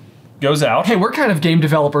gameplay goes out. Hey, we're kind of game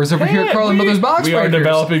developers over here at Carlin Brothers Box We Breakers. are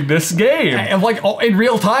developing this game. And like in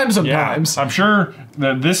real time sometimes. Yeah, I'm sure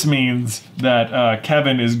that this means that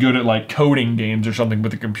Kevin is good at like coding games or something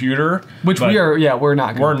with a computer. Which we're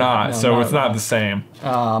not. We're not, so it's not the same.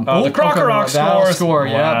 The Crocorock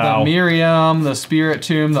scores. Yeah, the Miriam, the Spirit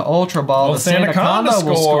Tomb, the Ultra Ball, the Sandaconda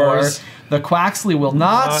will score. The Quaxley will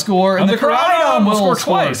not score, and the Caridon will score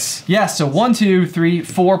twice. Yeah, so 1, 2, 3,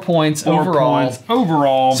 4 points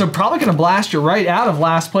overall. So probably gonna blast you right out of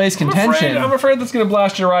last place contention. I'm afraid that's gonna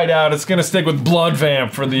blast you right out. It's gonna stick with Blood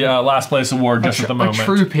Vamp for the last place award just at the moment. A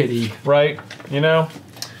true pity. Right, you know?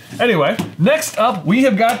 Anyway, next up we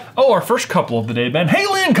have got, our first couple of the day, Ben.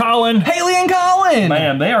 Haley and Carlin. Haley and Carlin!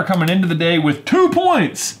 Man, they are coming into the day with 2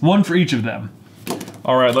 points. 1 for each of them.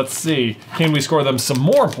 All right, let's see. Can we score them some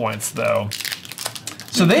more points, though?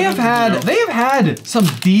 So they have had some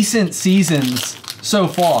decent seasons so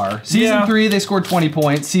far. Season 3, they scored 20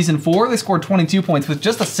 points. Season 4, they scored 22 points with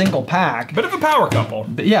just a single pack. Bit of a power couple.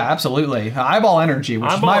 But yeah, absolutely. Eyeball Energy,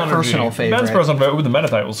 which is my personal favorite. Ben's personal favorite. Ooh, the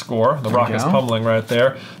Metatite will score. The Rocket's pummeling right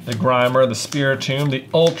there. The Grimer, the Spirit Tomb, the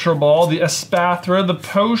Ultra Ball, the Espathra, the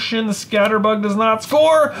Potion, the Scatterbug does not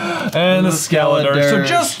score, and the Skeletor. So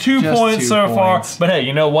just 2 points so far. But hey,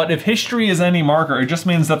 you know what? If history is any marker, it just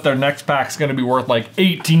means that their next pack's going to be worth like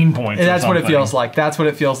 18 points. And that's what it feels like. That's what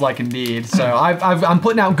it feels like indeed. So I'm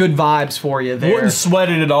putting out good vibes for you there. Wouldn't sweat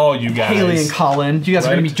it at all, you guys. Haley and Colin, you guys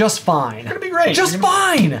are going to be just fine. You're going to be great. Just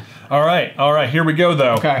fine. All right, here we go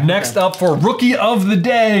though. Next up for Rookie of the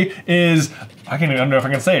Day is, I don't know if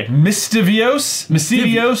I can say it, Mistivios?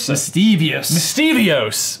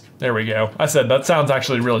 There we go. I said that sounds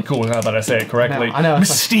actually really cool now that I say it correctly. No, I know.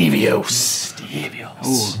 Mistivios.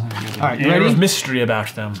 All right, you ready? There's mystery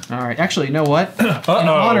about them. All right, actually, you know what? In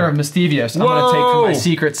honor of Mistivios, I'm going to take from my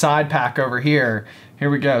secret side pack over here. Here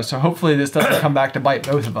we go. So hopefully this doesn't come back to bite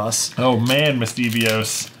both of us. Oh man,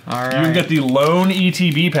 Mistivios. All right. You can get the lone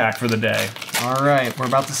ETB pack for the day. All right, we're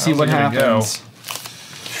about to see what happens.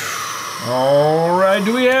 All right,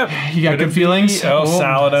 do we have? You got good feelings?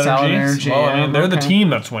 Salad Energy. Well, I mean, they're the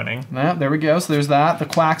team that's winning. Yeah, there we go. So there's that. The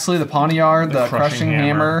Quaxley, the Poniard, the Crushing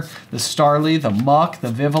Hammer, the Starly, the Muck,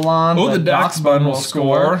 the Vivillon. Oh, the Doxbun will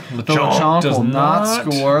score. The Lechonk will not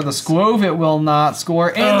score. The Squovit will not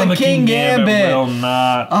score. And the King Gambit will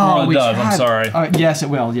not. Oh, it does. I'm sorry. Yes,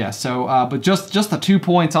 it will. Yes. So, but just the 2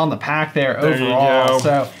 points on the pack there overall. You go.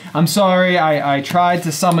 So I'm sorry. I tried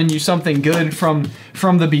to summon you something good from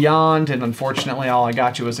the beyond, and unfortunately, all I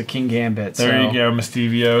got you was a King Gambit. There you go,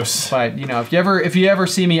 Mistivios. But you know, if you ever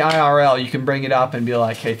see me IRL, you can bring it up and be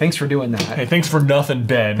like, "Hey, thanks for doing that." Hey, thanks for nothing,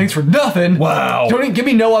 Ben. Thanks for nothing. Wow. Don't even give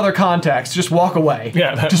me no other context. Just walk away.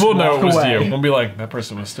 Yeah, we'll know it was you. We'll be like, that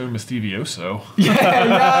person was still Mistivioso. Yeah,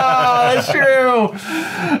 no, that's true.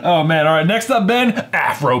 Oh man. All right. Next up, Ben,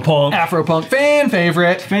 Afropunk. Afropunk, fan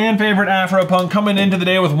favorite Afropunk coming into the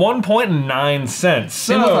day with 1 point and 9 cents.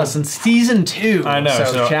 Been with us in season 2. I know.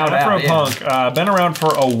 So shout out. Afropunk, been around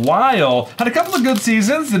for a while. Had a couple of good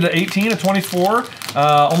seasons. Did 18 at 24.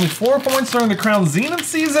 Only 4 points during the Crown Zenith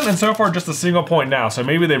season, and so far just a single point now. So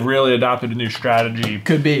maybe they've really adopted a new strategy.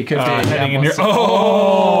 Could be. Heading in here. The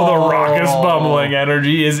Raucous Bumbling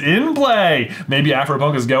Energy is in play. Maybe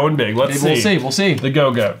Afropunk is going big. Let's see. We'll see. The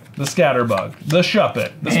Go-Go, the Scatterbug, the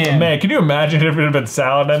Shuppet. Man, can you imagine if it had been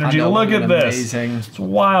Salad Energy? Look at this. Amazing. It's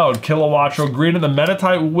wild. Kilowatts will green, and the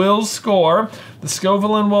Metatite will score. The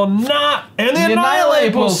Scovillain will not, and the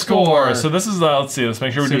Annihilate will score. So this is, let's see, let's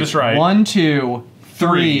make sure we do this right. 1, 2,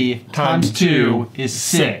 3 times 2 is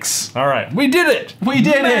 6. All right, we did it. We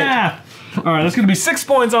did it. All right, that's going to be 6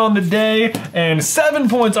 points on the day and 7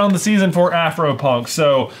 points on the season for Afropunk.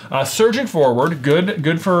 So surging forward,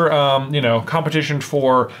 good for competition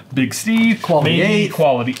for Big Steve. Quality 8.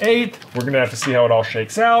 Quality 8. We're going to have to see how it all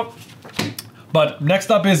shakes out. But next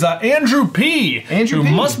up is Andrew P. Who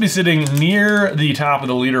must be sitting near the top of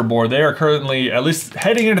the leaderboard. They are currently, at least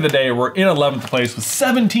heading into the day, we're in 11th place with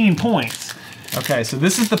 17 points. Okay, so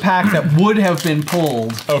this is the pack that would have been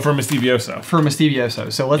pulled. Oh, for Mistivioso.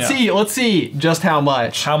 So let's see just how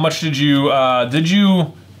much. How much did you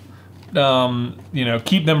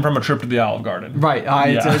keep them from a trip to the Olive Garden? Right.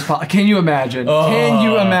 Can you imagine? Can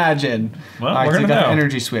you imagine? Well, we're gonna got know. The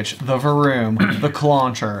Energy Switch, the Varoom, the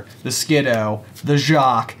Clauncher, the Skiddo, the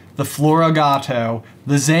Jacques, the Floragato,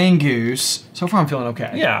 the Zangoose. So far, I'm feeling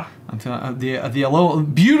okay. Yeah. I'm feeling the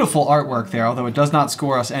beautiful artwork there, although it does not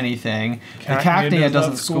score us anything. The Cacnea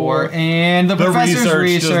doesn't score, and the Professor's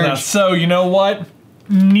Research. Does not. So you know what?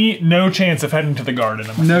 no chance of heading to the garden.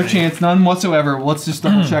 No chance, none whatsoever. Let's just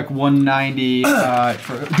double check 190.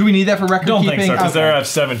 Do we need that for record keeping? Don't think so, because they have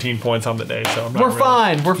 17 points on the day, so I'm not We're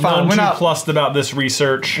fine. We're not plussed about this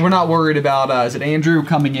research. We're not worried about, is it Andrew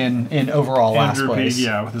coming in overall last place?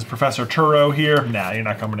 Yeah, with his Professor Turo here. Nah, you're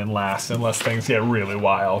not coming in last unless things get really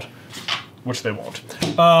wild. Which they won't.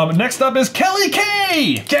 Next up is Kelly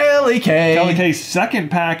K. Kelly K. Kelly K's second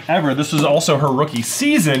pack ever. This was also her rookie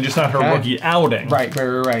season, just not her rookie outing. Right.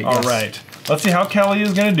 All right. Let's see how Kelly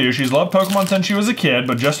is gonna do. She's loved Pokemon since she was a kid,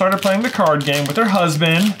 but just started playing the card game with her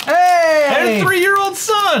husband. Hey! And a 3-year-old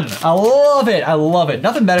son. I love it. I love it.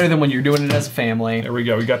 Nothing better than when you're doing it as a family. There we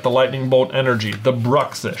go. We got the Lightning Bolt Energy, the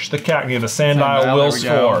Bruxish, the Cacnea, the Sandile Will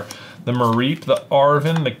Score, the Mareep, the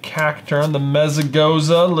Arven, the Cacturn, the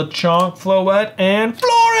Mezagoza, Lechonk, Floette, and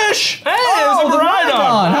Flourish! Hey, there's a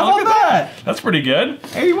Rhydon! How about that? That's pretty good.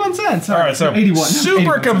 81 cents. All right, so 81.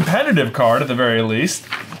 super competitive card at the very least.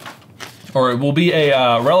 Or it will be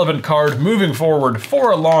a relevant card moving forward for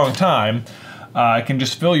a long time. It can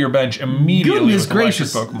just fill your bench immediately with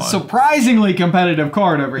gracious Pokemon. Surprisingly competitive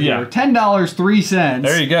card over here. $10, 3 cents.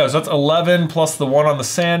 There you go. So that's 11 plus the 1 on the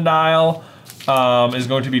Sandile. Is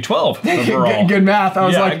going to be 12 overall. Good math. I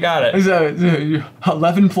was like, I got it.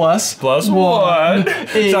 11 plus 1.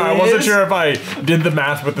 Sorry, I wasn't sure if I did the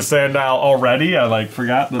math with the Sandile already. I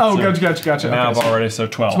forgot. Gotcha. Now okay, I've already, so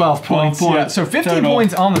 12. 12 points. Yeah. So 15 total.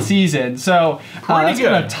 Points on the season. So that's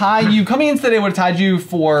going to tie you. Coming into today would have tied you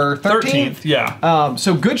for 13th. Yeah.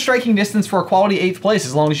 So good striking distance for a quality 8th place,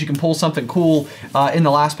 as long as you can pull something cool in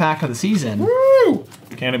the last pack of the season. Woo!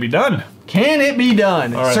 Can it be done? Can it be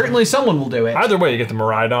done? Right. Certainly someone will do it. Either way, you get the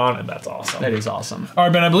Miraidon, and that's awesome. That is awesome. All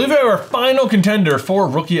right, Ben, I believe we have our final contender for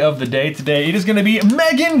Rookie of the Day today. It is going to be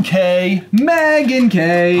Megan K. Megan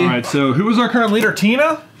K. All right, so who is our current leader?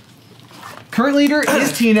 Tina? Current leader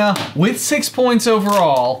is Tina with 6 points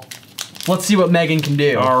overall. Let's see what Megan can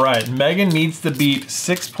do. All right, Megan needs to beat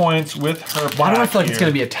 6 points with her pack. Why do I feel like it's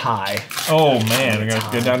going to be a tie? Oh man, we're going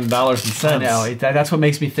to go down to dollars and cents. I know, that's what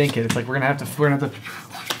makes me think it. It's like we're going to have to.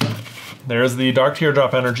 There's the Dark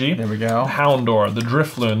Teardrop Energy. There we go. The Houndour, the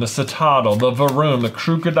Drifloon, the Citadel, the Varoom, the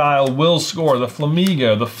Crocodile will score, the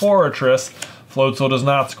Flamigo, the Fortress. Floatzel does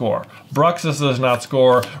not score. Bruxus does not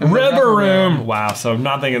score. Rivaroom. Wow, so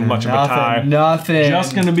nothing is much of a tie. Nothing.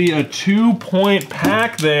 Just going to be a 2-point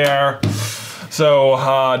pack there. So,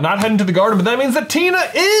 not heading to the garden, but that means that Tina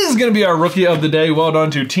is going to be our Rookie of the Day. Well done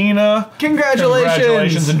to Tina. Congratulations.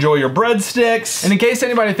 Congratulations. Enjoy your breadsticks. And in case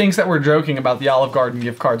anybody thinks that we're joking about the Olive Garden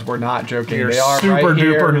gift cards, we're not joking. You're they are super right duper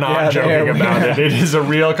here. not joking about it. It is a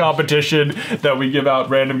real competition that we give out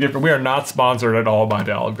random gift. We are not sponsored at all by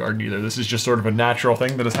the Olive Garden either. This is just sort of a natural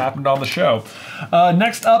thing that has happened on the show.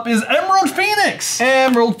 Next up is Emerald Phoenix.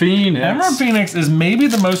 Emerald Phoenix. Emerald Phoenix is maybe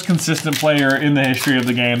the most consistent player in the history of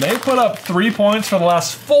the game. They put up 3 points for the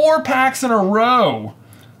last 4 packs in a row.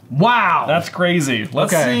 Wow. That's crazy.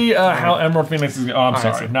 Let's see how Emerald Phoenix is. Oh, I'm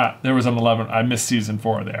sorry. There was an 11. I missed season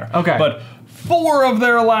 4 there. Okay. But 4 of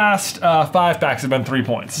their last 5 packs have been 3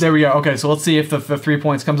 points. There we go. Okay, so let's see if the 3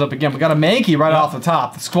 points comes up again. We got a Mankey right off the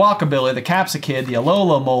top. The Squawkabilly, the Capsakid, the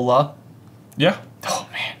Alola Mola. Yeah. Oh,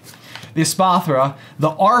 man. The Espathra,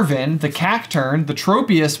 the Arven, the Cacturn, the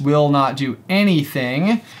Tropius will not do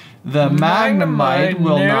anything. The Magnemite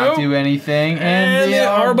will not do anything, and the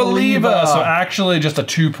Arboliva. So actually just a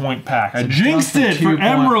 2-point pack. I jinxed it for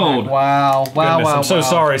Emerald. Wow, I'm so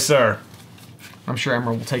sorry, sir. I'm sure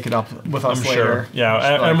Emerald will take it up with us later. Sure.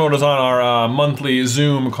 Yeah, Emerald is on our monthly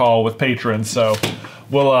Zoom call with patrons, so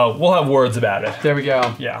we'll have words about it. There we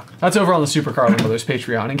go. Yeah. That's over on the Super Carlin Brothers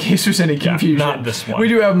Patreon, in case there's any confusion. Not this one. We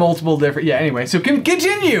do have multiple different... Yeah, anyway, so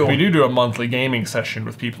continue. We do a monthly gaming session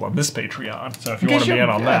with people on this Patreon, so if you want to be in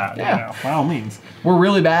on that, by all means. We're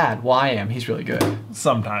really bad. Well, I am. He's really good.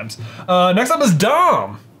 Sometimes. Next up is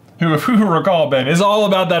Dom, who, if you recall, Ben, is all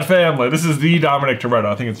about that family. This is the Dominic Toretto.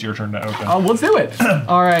 I think it's your turn to open. Let's do it.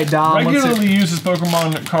 All right, Dom. Regularly uses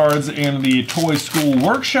Pokemon cards in the Toy School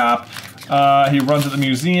Workshop. He runs at the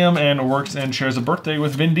museum and works and shares a birthday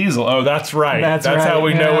with Vin Diesel. Oh, that's right. That's right. How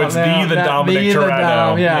we know it's the Dominic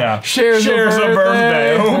Toretto. Shares a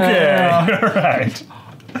birthday. Okay. All right.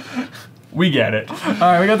 We get it. All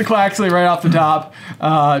right, we got the Quaxley right off the top.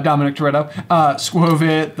 Dominic Toretto.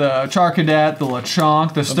 Squovit, the Charcadet, the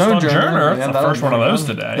Lechonk, the Stonejourner. That's the first one of those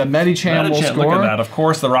today. The Medicham will score. Look at that. Of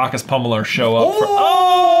course, the Raucous Pummeler show up.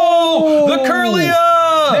 The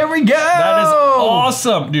Curlia! There we go! That is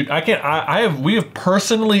awesome. Dude, we have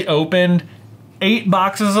personally opened 8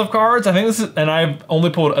 boxes of cards. I think this is, and I've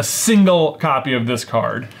only pulled a single copy of this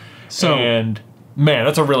card. So, and Man,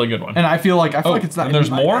 that's a really good one. And I feel like it's not. And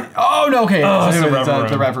there's more? Oh no, okay.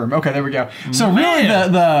 It's the Rev Room. Okay, there we go. So really,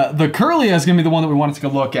 the Curlia is gonna be the one that we want to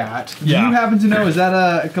take a look at. Yeah. Do you happen to know, is that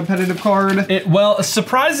a competitive card? Well,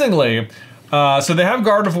 surprisingly, so they have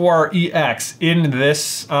Gardevoir EX in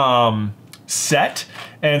this set.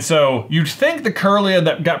 And so you'd think the Curlia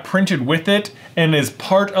that got printed with it and is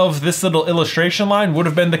part of this little illustration line would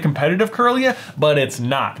have been the competitive Curlia, but it's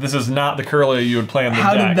not. This is not the Curlia you would play in the deck.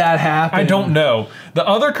 How did that happen? I don't know. The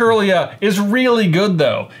other Curlia is really good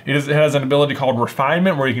though. It has an ability called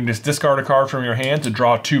Refinement where you can just discard a card from your hand to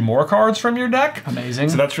draw 2 more cards from your deck. Amazing.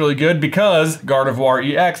 So that's really good because Gardevoir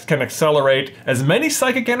EX can accelerate as many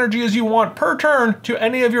psychic energy as you want per turn to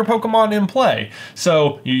any of your Pokemon in play.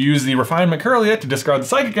 So you use the Refinement Curlia to discard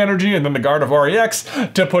the psychic energy and then the Gardevoir EX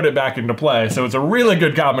to put it back into play. So it's a really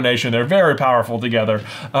good combination. They're very powerful together.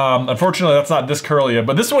 Unfortunately, that's not this Curlia,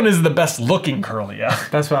 but this one is the best looking Curlia.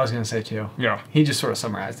 That's what I was gonna say too. Yeah. He just sort of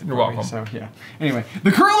summarized it. You're welcome. So yeah. Anyway,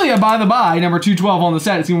 the Curlia, by the by, number 212 on the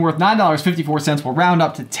set, it's gonna be worth $9.54. We'll round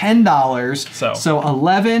up to $10. So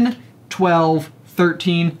 11, 12,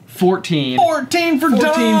 13, 14. 14 for 14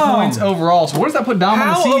 Dom! points overall. So what does that put Dom on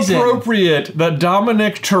the season? How appropriate that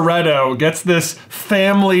Dominic Toretto gets this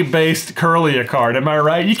family-based Curlia card, am I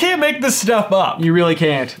right? You can't make this stuff up. You really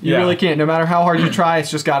can't. You really can't. No matter how hard you try,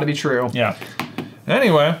 it's just gotta be true. Yeah.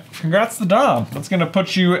 Anyway, congrats to Dom. That's gonna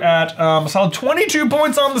put you at a solid 22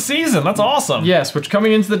 points on the season. That's awesome. Yes, which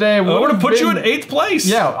coming into the day would have put you in 8th place.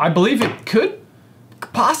 Yeah, I believe it could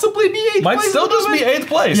possibly be 8th place. Might still just be 8th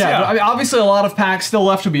place, yeah. I mean, obviously a lot of packs still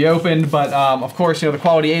left to be opened, but of course, you know, the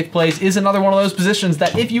quality 8th place is another one of those positions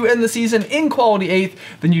that if you end the season in quality 8th,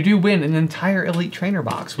 then you do win an entire Elite Trainer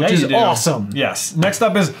box, which is awesome. Yes. Next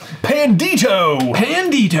up is Pandito.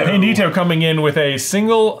 Pandito coming in with a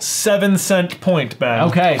single 7-cent point bag.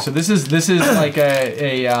 Okay, so this is like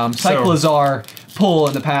a Cyclizar pull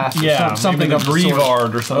in the past. Yeah, something of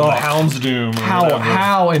Brevard or something. Houndsdoom.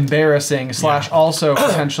 How embarrassing. Slash also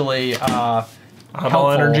potentially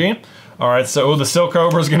Eyeball Energy. All right, so the Silk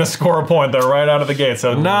Cobra is going to score a point there right out of the gate.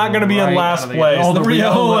 So not going to be in last place. Oh, the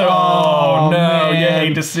Riolu. Oh, no, you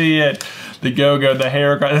hate to see it. The Go-Go, the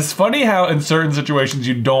hair. It's funny how in certain situations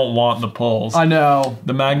you don't want the pulls. I know.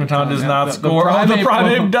 The Magneton does not score. The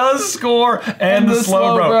Primeape does score. And the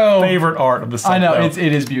Slowbro. Favorite art of the set. I know, it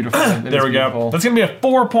is beautiful. There we go. That's going to be a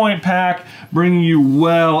 4-point pack, bringing you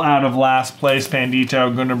well out of last place.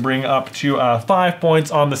 Pandito going to bring up to 5 points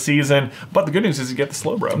on the season. But the good news is you get the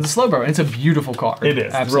Slowbro. The Slowbro. It's a beautiful card. It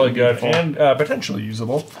is. It's really good and potentially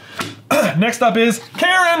usable. Next up is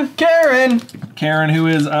Karen. Karen, who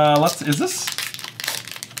is is this?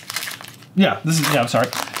 Yeah, I'm sorry.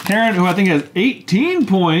 Karen, who I think has 18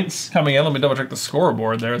 points coming in. Let me double check the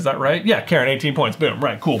scoreboard there. Is that right? Yeah, Karen, 18 points. Boom,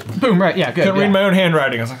 right, cool. Boom, right, yeah, good. Couldn't read my own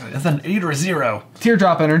handwriting. I was like, is that an 8 or a 0?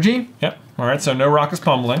 Teardrop Energy. Yep. All right, so no Raucous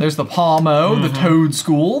Pummeling. There's the Palmo, the Toad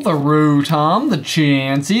School, the Rotom, the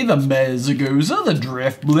Chansey, the Mezagoza, the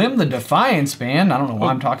Drifblim, the Defiance Band. I don't know why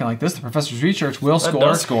I'm talking like this. The Professor's Research will score. That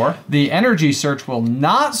does score. The Energy Search will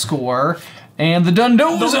not score. And the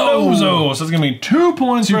Dundozo. So it's going to be 2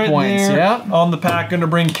 points there on the pack. Going to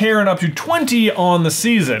bring Karen up to 20 on the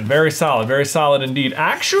season. Very solid indeed.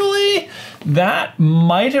 Actually, that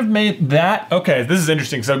might have made that... Okay, this is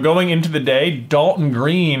interesting. So going into the day, Dalton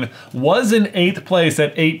Green was in 8th place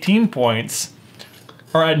at 18 points.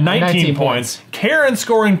 Or at 19 points. Karen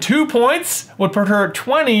scoring 2 points would put her at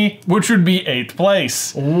 20, which would be 8th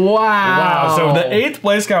place. Wow. So the 8th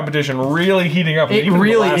place competition really heating up. It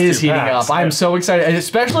really is heating up. I'm so excited, and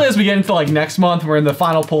especially as we get into like next month, we're in the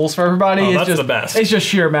final polls for everybody. Oh, it's that's just the best. It's just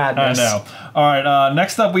sheer madness. I know. All right,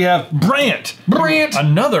 next up we have Brant.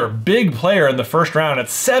 Another big player in the first round at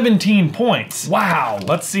 17 points. Wow.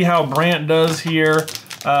 Let's see how Brant does here.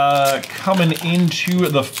 Coming into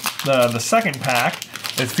the second pack.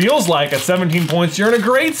 It feels like at 17 points, you're in a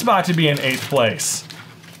great spot to be in 8th place.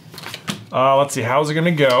 Let's see, how's it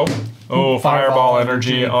gonna go? Oh, Fireball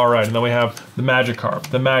Energy. All right, and then we have the Magikarp,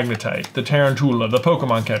 the Magnetite, the Tarantula, the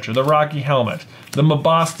Pokemon Catcher, the Rocky Helmet, the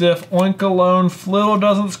Mabostiff, Oinkologne, Flittle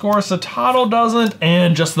doesn't score, Satotl doesn't,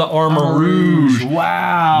 and just the Armor Rouge.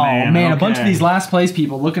 Wow. Man, a bunch of these last place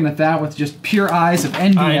people looking at that with just pure eyes of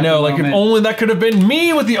envy. I know, like if only that could have been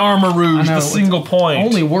me with the Armor Rouge, the single point.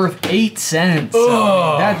 Only worth 8 cents.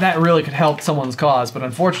 So that really could help someone's cause, but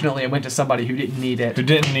unfortunately it went to somebody who didn't need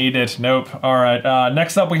it. Nope. All right,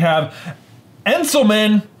 next up we have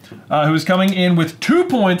Enselman, who's coming in with 2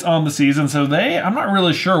 points on the season. So I'm not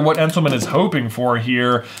really sure what Enselman is hoping for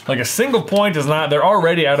here. Like a single point is not, they're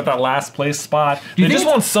already out of that last place spot. They just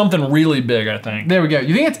want something really big, I think. There we go.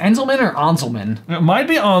 You think it's Enselman or Onselman? It might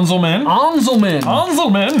be Onselman. Onselman.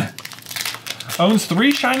 owns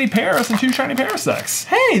 3 shiny Paras and 2 shiny Parasects.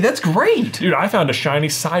 Hey, that's great. Dude, I found a shiny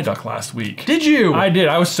Psyduck last week. Did you? I did.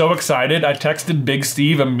 I was so excited. I texted Big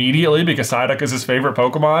Steve immediately because Psyduck is his favorite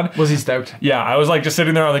Pokemon. Was he stoked? Yeah, I was like just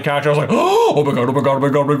sitting there on the couch. I was like, oh my god, oh my god, oh my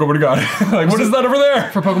god, oh my god, oh my god. Like, what is that over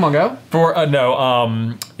there? For Pokemon Go? For,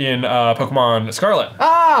 in Pokemon Scarlet.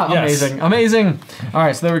 Ah, yes. amazing, amazing. All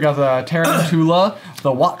right, so there we got the Tarantula,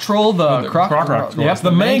 the Wattrel, the Croc, yep,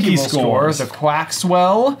 the Mankey score, the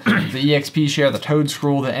Quaxwell, the EXP share, the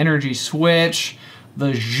Toedscruel, the Energy Switch.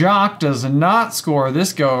 The Jacques does not score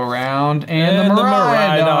this go around, and the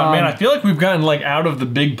Miraidon. Man, I feel like we've gotten like out of the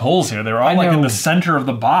big pulls here. They're all like in the center of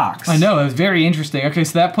the box. I know, it's very interesting. Okay,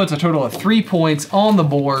 so that puts a total of 3 points on the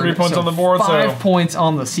board. 3 points on the board, 5 points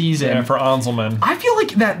on the season. Yeah, for Anselman. I feel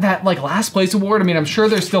like that like last place award, I mean, I'm sure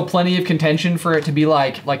there's still plenty of contention for it to be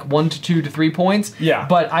like 1 to 2 to 3 points. Yeah.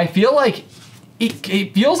 But I feel like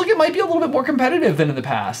it feels like it might be a little bit more competitive than in the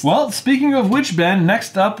past. Well, speaking of which, Ben,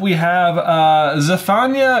 next up we have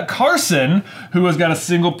Zephania Carson, who has got a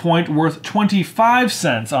single point worth 25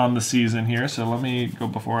 cents on the season here. So let me go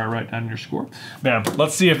before I write down your score. Bam.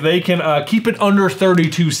 Let's see if they can keep it under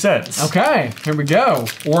 32 cents. Okay, here we go.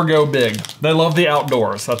 Or go big. They love the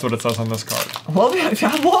outdoors. That's what it says on this card. I love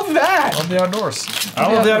that. Love the outdoors.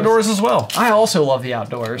 I love the outdoors as well. I also love the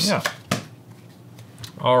outdoors. Yeah.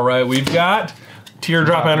 All right, we've got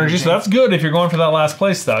Teardrop Energy, so that's good if you're going for that last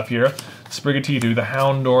place stuff here. Sprigatito, the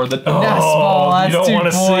Houndour, the Nestball, you don't want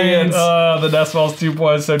to see it. The Nestball's 2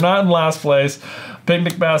 points, so not in last place.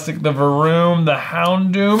 Picnic Basket, the Varoom, the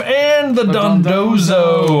Houndoom, and the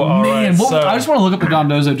Dondozo. All Man, right, I just want to look up the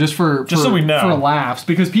Dondozo just so we know. For laughs,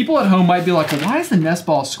 because people at home might be like, well, why is the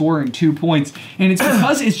Nestball scoring 2 points? And it's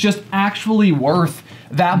because it's just actually worth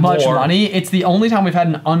that much money. It's the only time we've had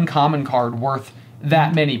an uncommon card worth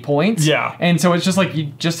that many points. Yeah. And so it's just like,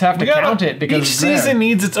 you just have to count it because each season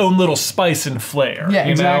needs its own little spice and flair. Yeah,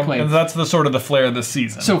 exactly. And that's the sort of the flair of this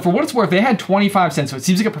season. So for what it's worth, they had 25 cents. So it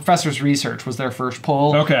seems like a professor's research was their first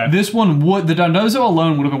pull. Okay. This one the Dondozo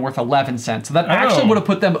alone would have been worth 11 cents. So that actually would have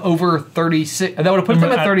put them over 36. That would have put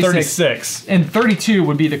them at 36. And 32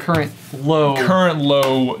 would be the current low.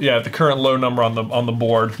 The current low number on the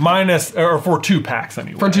board. Minus, or for 2 packs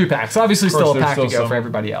anyway. For 2 packs. Obviously still a pack to go for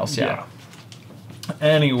everybody else. Yeah.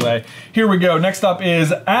 Anyway, here we go. Next up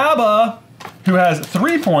is ABBA, who has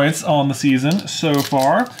 3 points on the season so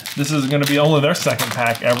far. This is going to be only their second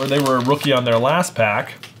pack ever. They were a rookie on their last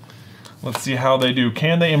pack. Let's see how they do.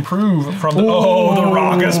 Can they improve from the... Oh, the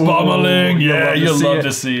Raucous Pummeling. Yeah, you love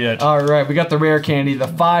to see it. All right, we got the rare candy, the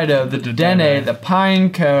Fido, the Dedenne, the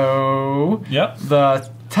Pineco. Yep. The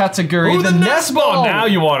Tatsuguri, the Nestball. Now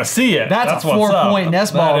you want to see it. That's a 4-point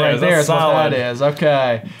Nestball right there. That's what that is.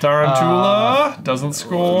 Okay. Tarantula doesn't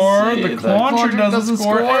score. The Quantric doesn't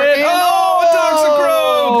score. And,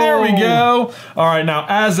 oh, Toxicroak. There we go. All right, now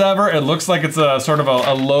as ever, it looks like it's a sort of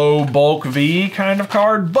a low bulk V kind of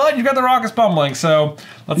card, but you've got the Raucous Pummeling, so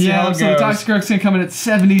let's see how it goes. So the Toxicroak's gonna come in at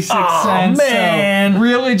 76 cents. Man, so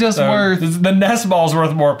really just worth. The Nestball's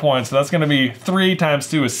worth more points, so that's gonna be 3 times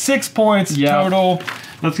 2 is 6 points total.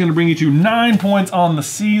 That's going to bring you to 9 points on the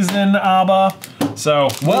season, ABBA. So,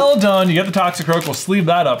 well done. You get the Toxicroak. We'll sleeve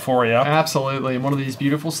that up for you. Absolutely. One of these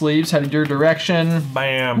beautiful sleeves headed your direction.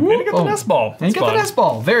 Bam. And you get the Nestball. And you get the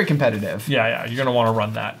Nestball. Very competitive. Yeah. You're going to want to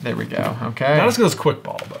run that. There we go. Okay. Not as good as Quick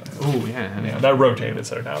Ball, but... Oh, yeah. That rotated,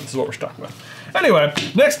 so now this is what we're stuck with. Anyway,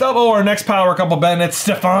 next up, our next power couple, Ben, it's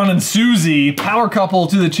Stefan and Susie. Power couple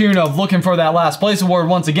to the tune of looking for that last place award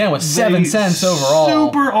once again with 7 cents overall.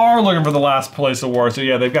 Super are looking for the last place award. So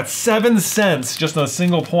yeah, they've got 7 cents just on a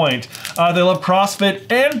single point. They love CrossFit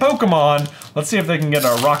and Pokemon. Let's see if they can get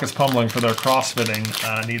a Raucous Pummeling for their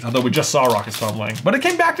CrossFitting needs. Although we just saw Raucous Pummeling, but it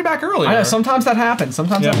came back to back earlier. I know, sometimes that happens.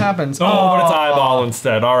 That happens. Oh, but it's Eyeball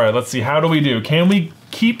instead. All right, let's see. How do we do? Can we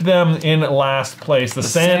keep them in last place? The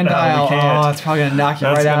Sandile, we can't. Oh, it's probably gonna knock you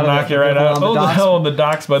right out. That's gonna knock you right out. Oh, the hell, the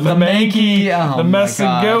Dox, but the Mankey, the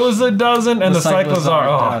Messagoza doesn't, and the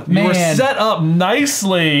Cyclizar. Oh, you were set up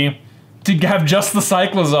nicely to have just the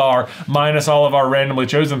Cyclizar minus all of our randomly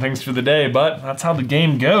chosen things for the day, but that's how the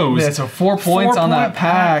game goes. Yeah, so 4 points on that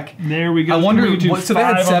pack. There we go. I wonder, so they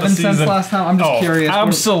had 7 cents last time? I'm just curious.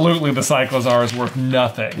 Absolutely, the Cyclizar is worth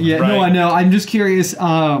nothing. Yeah, right? No, I know. I'm just curious.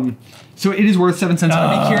 So it is worth 7 cents.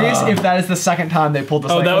 I'd be curious if that is the second time they pulled the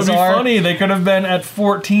Cyclizar. Oh, that would be funny. They could have been at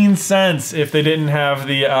 14 cents if they didn't have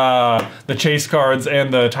the chase cards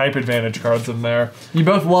and the type advantage cards in there. You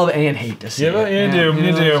both love and hate to see it. You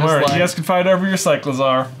do. All right, you guys can fight over your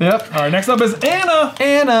Cyclizar. Yep. All right, next up is Anna.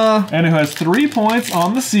 Anna, who has 3 points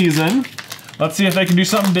on the season. Let's see if they can do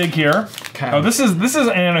something big here. Okay. Oh, this is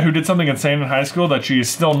Anna, who did something insane in high school that she is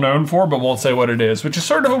still known for, but won't say what it is, which is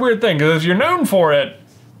sort of a weird thing, because if you're known for it,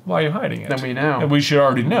 why are you hiding it? Then we know. And we should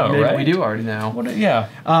already know, Maybe right? we do already know.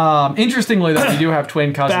 Yeah. Interestingly, though, we do have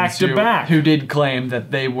twin cousins Back to back. who did claim that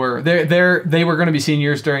they were going to be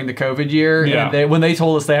seniors during the COVID year. Yeah. And when they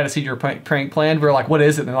told us they had a senior prank planned, we were like, "What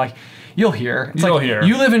is it?" And they're like, "You'll hear." It's You'll like, hear.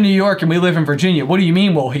 You live in New York and we live in Virginia. What do you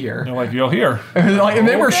mean we'll hear? They're like, you'll hear. Like, and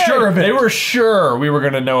they were sure of it. They were sure we were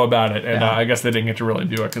going to know about it, and Yeah. I guess they didn't get to really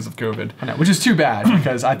do it because of COVID. I know, which is too bad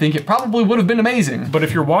because I think it probably would have been amazing. But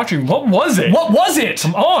if you're watching, what was it? What was it?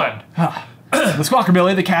 Come on. The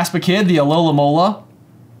Squawkabilly, the Caspa Kid, the Alola Mola.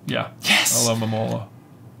 Yeah. Yes. I love Momola.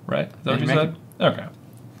 Right? Is that what you make said? Okay.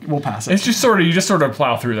 We'll pass it. It's just sort of, you just sort of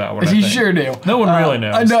plow through that one. I You think. sure do. No one really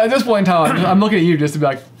knows. I know, at this point in time, I'm looking at you just to be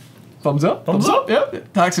like, thumbs up, Thumbs up.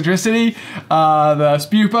 Yep. Toxicity, the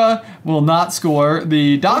Spupa will not score,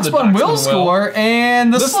 the Doxbun will score,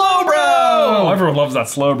 and the Slowbro! Oh, everyone loves that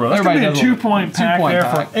Slowbro. That's going to be a 2-point pack there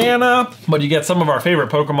for Anna. But you get some of our favorite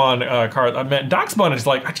Pokemon cards. I meant Doxbun is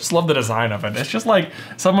like, I just love the design of it. It's just like,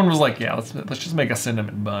 someone was like, yeah, let's just make a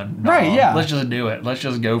cinnamon bun. No, Right, yeah. Let's just do it. Let's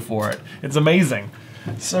just go for it. It's amazing.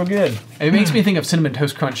 So good. It makes me think of Cinnamon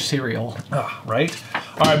Toast Crunch cereal. Right?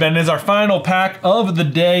 All right, Ben, is our final pack of the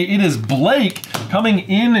day. It is Blake coming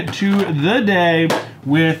into the day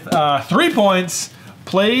with 3 points,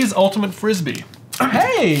 plays Ultimate Frisbee.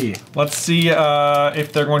 Hey! Let's see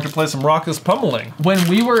if they're going to play some Raucous Pummeling. When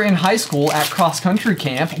we were in high school at cross country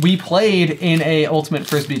camp, we played in a Ultimate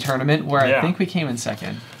Frisbee tournament where I think we came in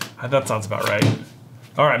second. That sounds about right.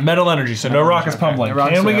 All right, Metal Energy, so no Raucous Pummeling. No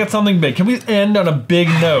Can we get something big? Can we end on a big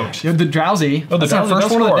note? The Drowsy. Oh, That's the our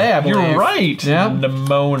first one of the day, I believe. You're right. Yeah.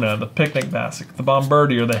 Nemona, the Picnic Basket, the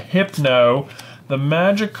Bombardier, the Hypno, the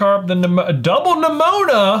Magikarp, the double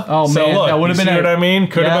Nemona. Oh, so man, look, that would have you been see what I mean?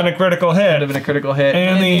 Could have been a critical hit. Could have been a critical hit.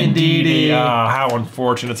 And the Indeedee. How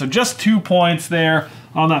unfortunate. So just 2 points there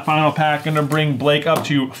on that final pack. Going to bring Blake up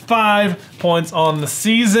to 5 points on the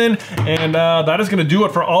season. And that is going to do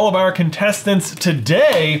it for all of our contestants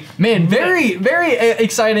today. Man, very, very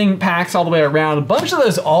exciting packs all the way around. A bunch of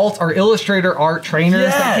those alt or Illustrator art trainers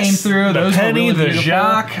that came through. The those Penny, were really the beautiful.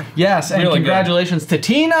 Jacques. Yes, and Really congratulations to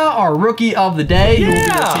Tina, our rookie of the day, who will be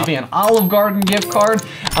receiving an Olive Garden gift card.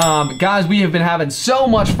 Guys, we have been having so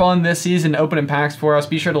much fun this season opening packs for us.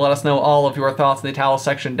 Be sure to let us know all of your thoughts in the towel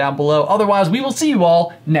section down below. Otherwise, we will see you all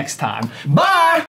next time. Bye!